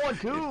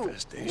horde too.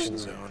 Infestation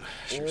zone.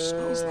 Sure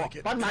smells like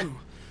it. Fun man.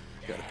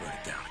 Gotta burn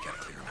it down. Gotta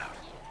clear them out.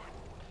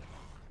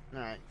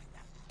 Alright.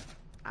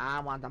 I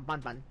want some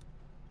fun.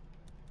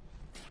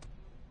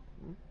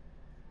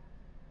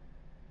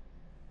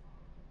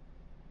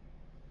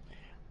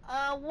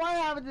 What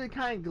happens is it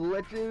kind of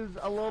glitches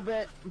a little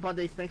bit, but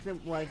they fix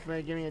it like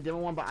by giving a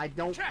different one, but I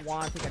don't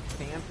want to take a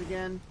chance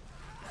again.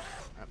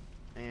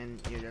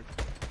 And you just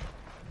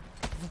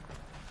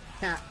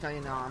can't tell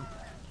you no.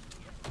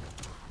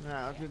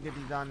 Alright, let's just get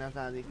these on that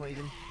side of the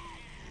equation.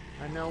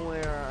 I know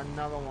where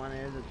another one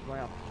is, it's way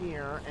up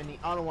here, and the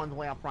other one's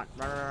way up front.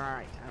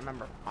 Right, I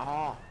remember.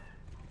 Oh.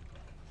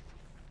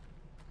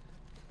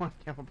 I'm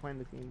careful playing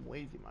this game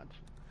way too much.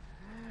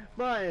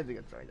 But it's a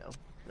good story though.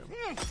 So,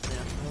 yeah,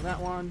 so that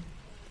one.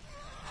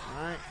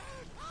 Alright.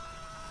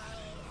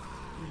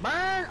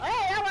 Burn!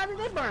 Oh, that one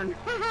did burn!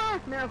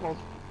 Miracles.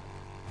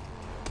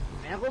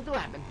 Miracles do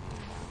happen.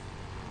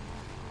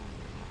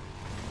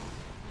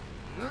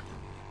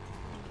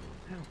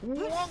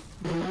 Whoa!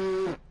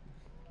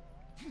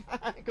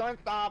 I can't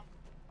stop.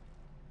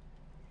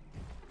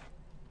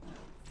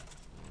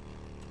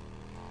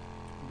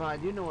 But I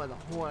do know where the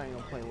horde I'm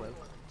gonna play with.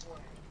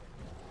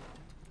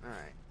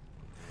 Alright.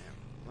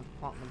 Let's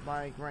pop the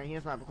bike right here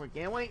so I have a quick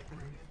getaway.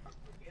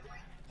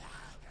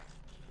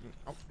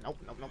 Oh, nope.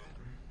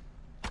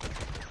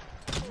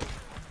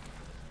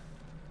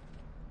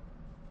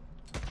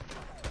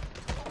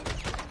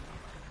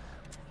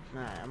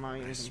 Alright, I'm not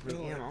using some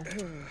free ammo.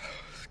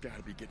 It's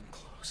gotta be getting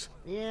close.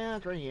 Yeah,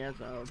 it's right here,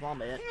 so it's on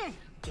bit.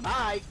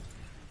 Goodbye!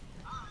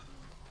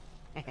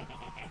 How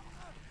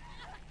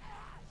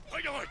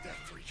you like that,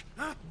 freak?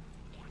 Huh?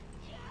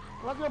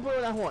 Let's go play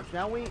with that horse,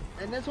 shall we?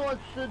 And this horse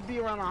should be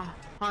around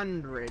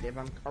 100, if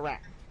I'm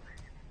correct.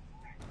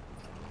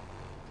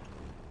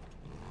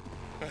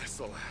 That's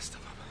the last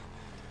of them.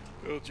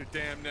 Build your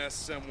damn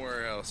nest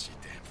somewhere else, you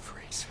damn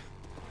freaks.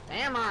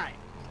 Damn right!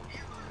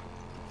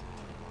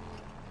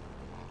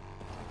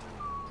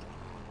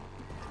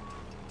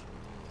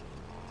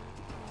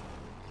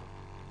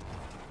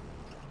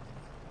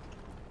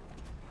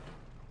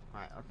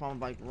 Alright, I'll follow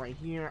bike right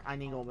here. I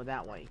need to go over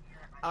that way.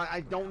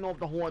 I don't know if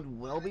the horde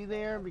will be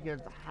there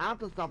because half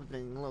the stuff is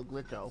being a little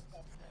glitcho.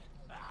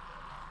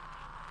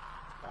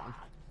 Come on.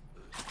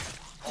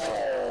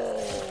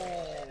 Oh!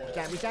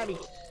 Stabby.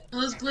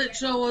 This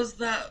glitch was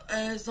that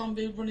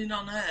zombie running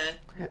on air.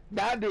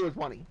 That dude was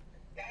funny.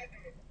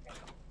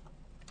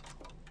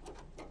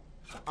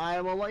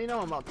 I will let you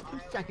know in about 2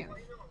 seconds.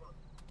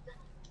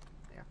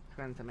 Yeah,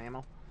 spend some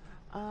ammo.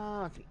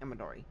 Let's see,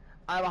 inventory.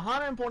 I have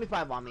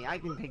 145 on me. I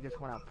can take this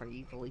one out pretty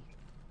easily.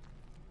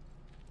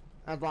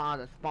 As long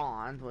as it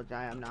spawns, which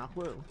I have no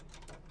clue.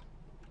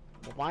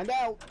 We'll find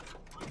out.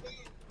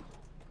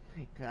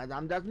 Because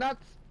I'm just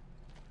nuts.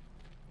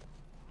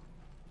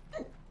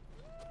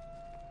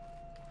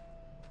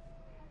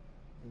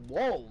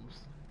 Wolves.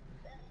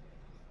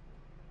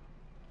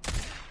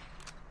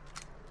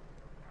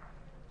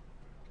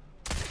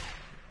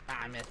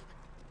 I missed.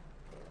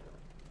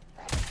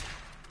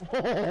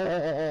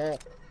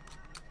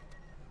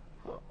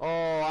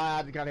 Oh, I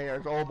had to cut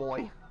hairs. Oh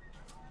boy.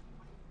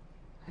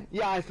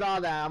 Yeah, I saw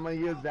that. I'm gonna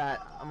use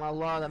that. I'm gonna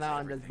lure them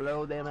out and just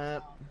blow them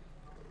up.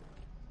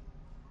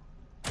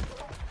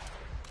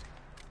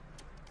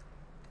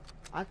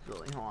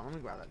 Actually, hold on. Let me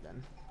grab that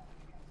then.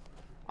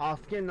 I'll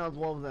skin those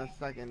wolves in a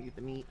second and get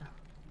the meat.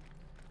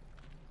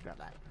 Grab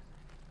that.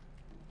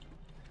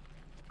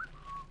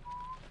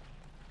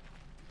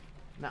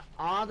 Now,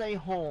 are they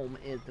home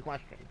is the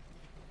question.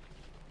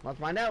 Let's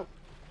find out.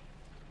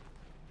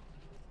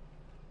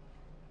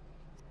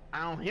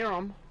 I don't hear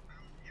them.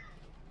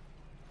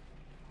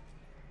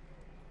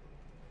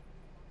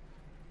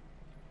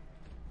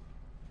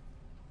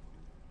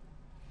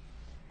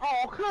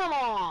 Oh, come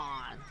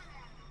on!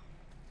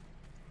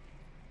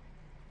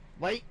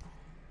 Wait.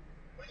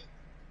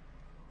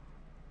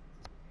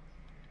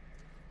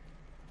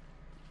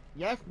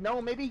 Yes,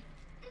 no, maybe?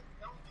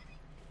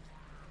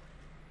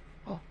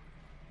 Oh.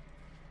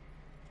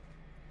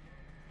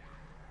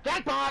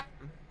 Jackpot!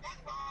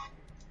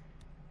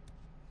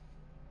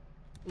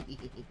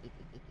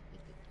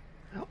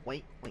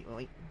 Wait.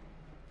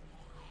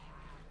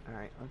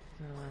 Alright, let's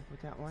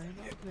put that one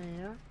about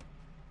there.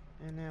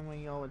 And then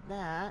we go with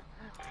that.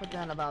 Put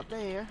that about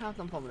there. Have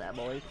some fun with that,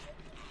 boys.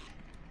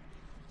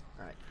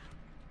 Alright.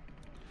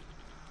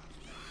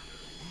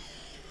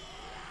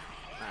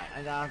 Alright,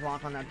 I got a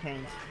block on that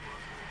tank.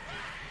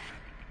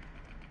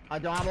 I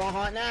don't have a block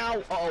on it now.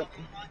 Uh-oh.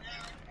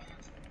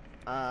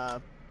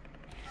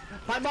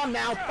 Pipe bomb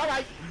now.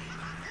 Bye-bye.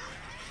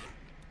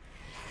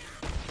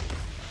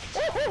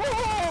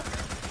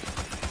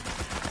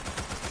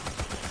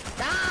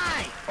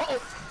 Die! Uh-oh.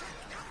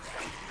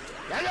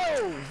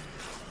 Hello!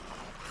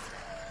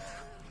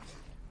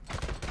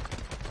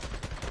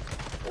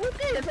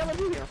 Okay, that's all I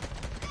do here.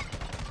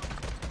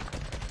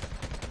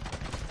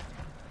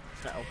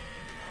 Uh-oh.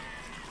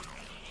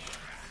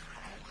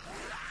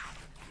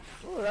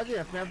 Oh, that's it.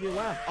 A fair few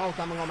left. Oh,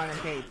 someone going back in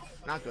the cave.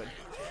 Not good.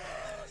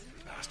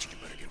 Bastard, you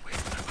better get away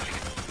from that bike.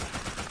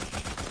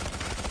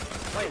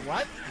 Wait,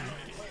 what?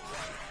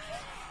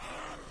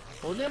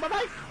 Who's near my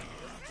bike?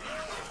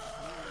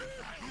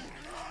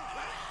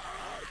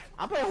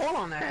 I'll put a hole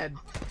on the head.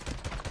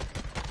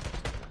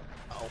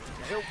 Oh,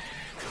 nope.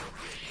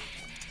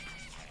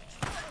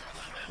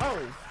 Oh.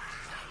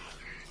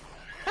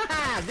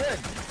 Haha, good.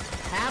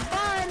 Have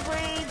fun,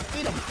 please.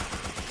 Eat 'em.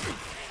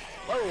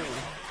 Whoa.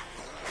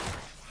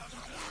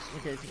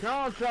 Okay, so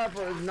Colonel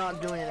Trapper is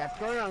not doing it. That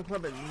story on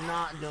clip is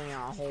not doing it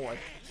on horse.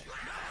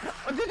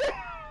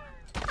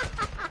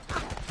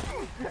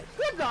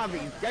 Good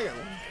zombies. There you go.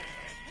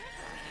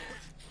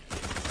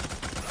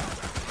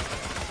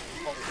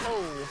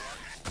 Oh.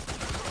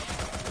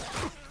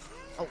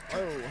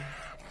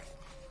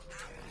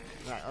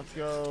 Alright, let's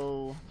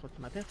go switch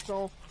to my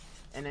pistol,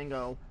 and then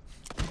go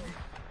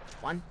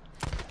 1,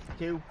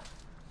 2,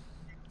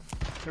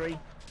 3,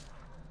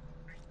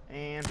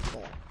 and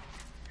 4.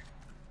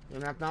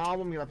 And that's not all of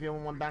them. You have to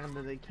one back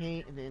into the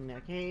cave,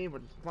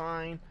 which is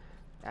fine.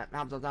 That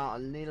helps us out a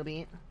little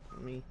bit.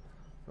 Let me,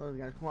 those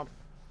guys come up.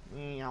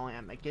 I only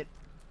have to make it.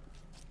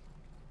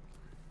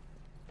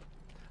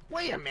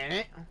 Wait a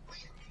minute.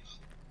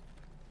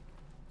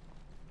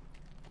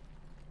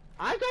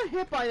 I got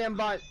hit by them,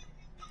 but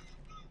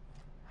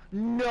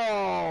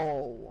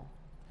no.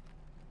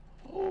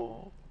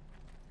 Oh.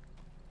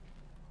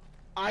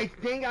 I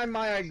think I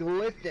might have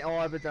glitched it,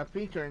 or if it's a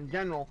feature in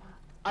general.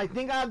 I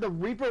think I have the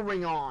Reaper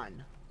ring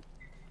on.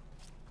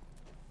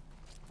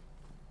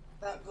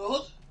 That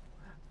good?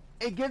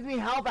 It gives me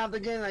help after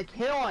getting a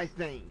kill, I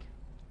think.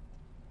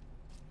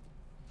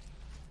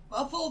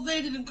 Well, I thought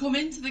they didn't come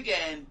into the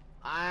game.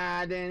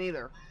 I didn't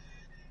either.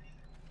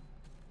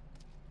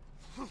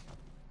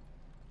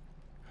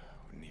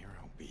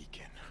 Nero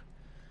Beacon.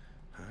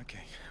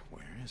 Okay,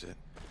 where is it?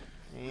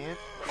 And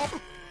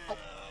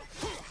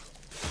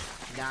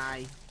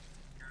die.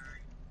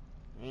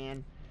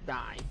 And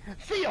die.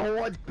 See ya,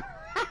 Horde!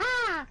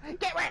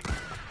 Get wrecked!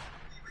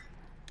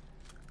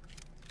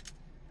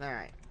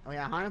 Alright. Oh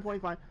yeah,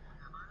 145.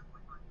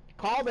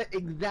 Called it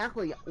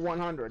exactly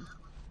 100.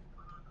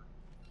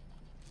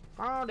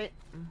 Called it.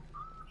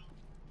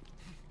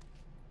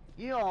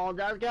 You all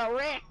just got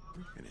wrecked.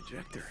 An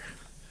ejector.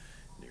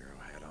 Nero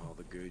had all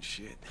the good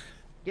shit.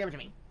 Give it to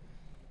me.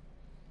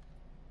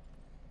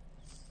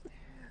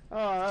 Oh,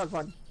 that was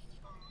fun.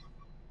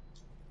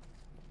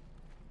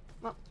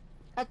 Well,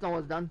 that's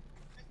almost done.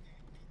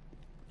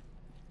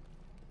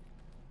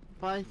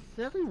 But I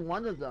seriously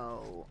wonder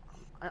though.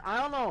 I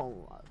don't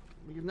know.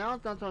 Because now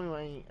it's not telling me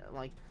any,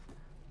 like,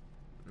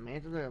 maybe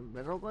it's a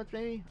middle glitch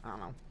maybe? I don't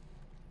know.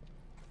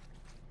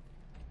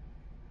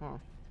 Huh.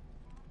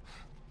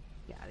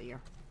 Get out of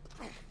here.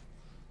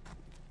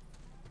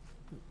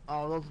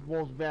 Oh, those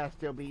wolves better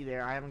still be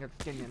there. I haven't got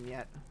to skin them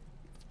yet.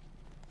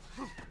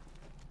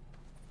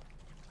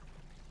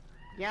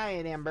 Yeah,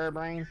 you damn bird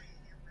brain.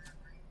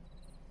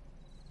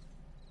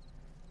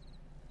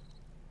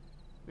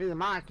 These are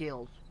my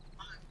kills.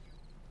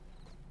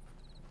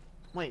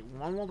 Wait,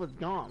 one wolf is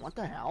gone. What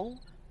the hell?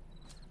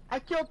 I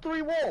killed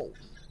 3 wolves.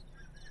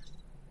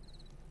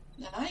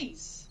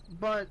 Nice.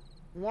 But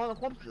one of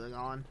the corpses are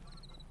gone.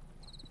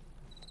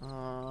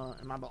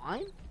 Am I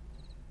blind?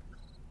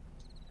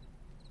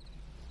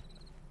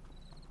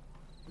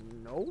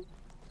 No.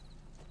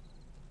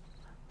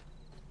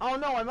 Oh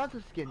no, I must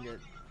have skinned it.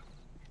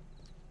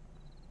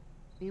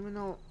 Even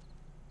though...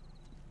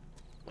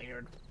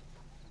 Weird.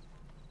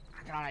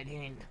 I thought I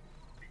didn't.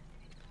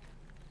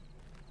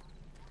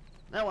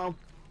 Oh well.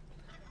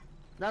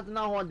 That's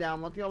another one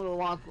down. Let's go to the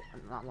Lost...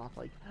 Not Lost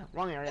Lake.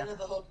 Wrong area.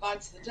 Another hook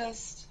bites the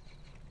dust.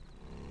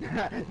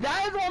 That is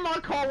what I'm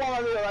gonna call one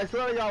of those. I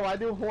swear to God, when I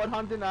do horde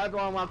hunting, that's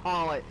what I'm gonna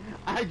call it.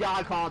 I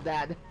gotta call it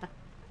that.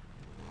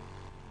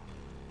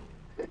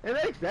 It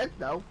makes sense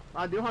though.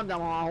 I do hunt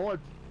down on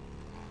hordes.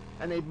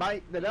 And they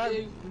bite the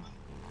dust.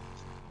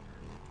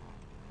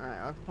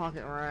 Alright, let's park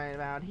it right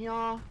about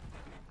here.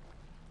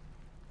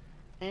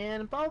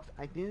 And folks,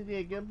 I think this would be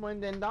a good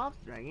point to end off.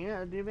 So right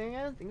here, do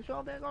things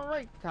so they're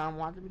great time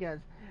watching, because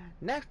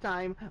next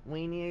time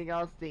we need to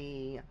go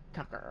see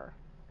Tucker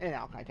and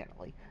Alki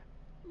technically.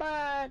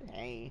 But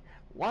hey,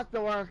 what's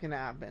the worst can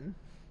happen?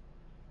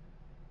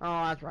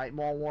 Oh, that's right,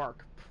 more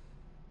work.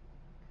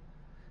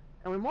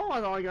 And we more or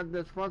less already got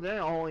this first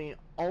area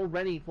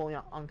already fully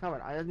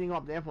uncovered. I just need to go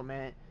up there for a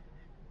minute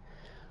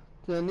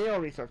to the Nero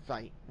research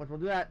site, which we'll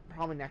do that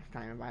probably next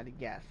time if I had to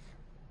guess.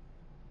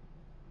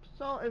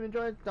 So if you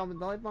enjoyed the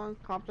like button,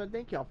 comment,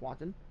 thank you all for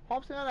watching.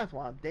 Hope to see you on the next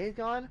one. Days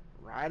Gone,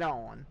 right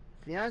on.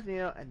 See you next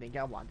video, and thank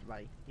you all for watching,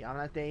 everybody. You have a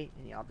nice day,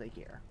 and you all take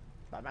care.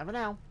 Bye bye for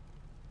now.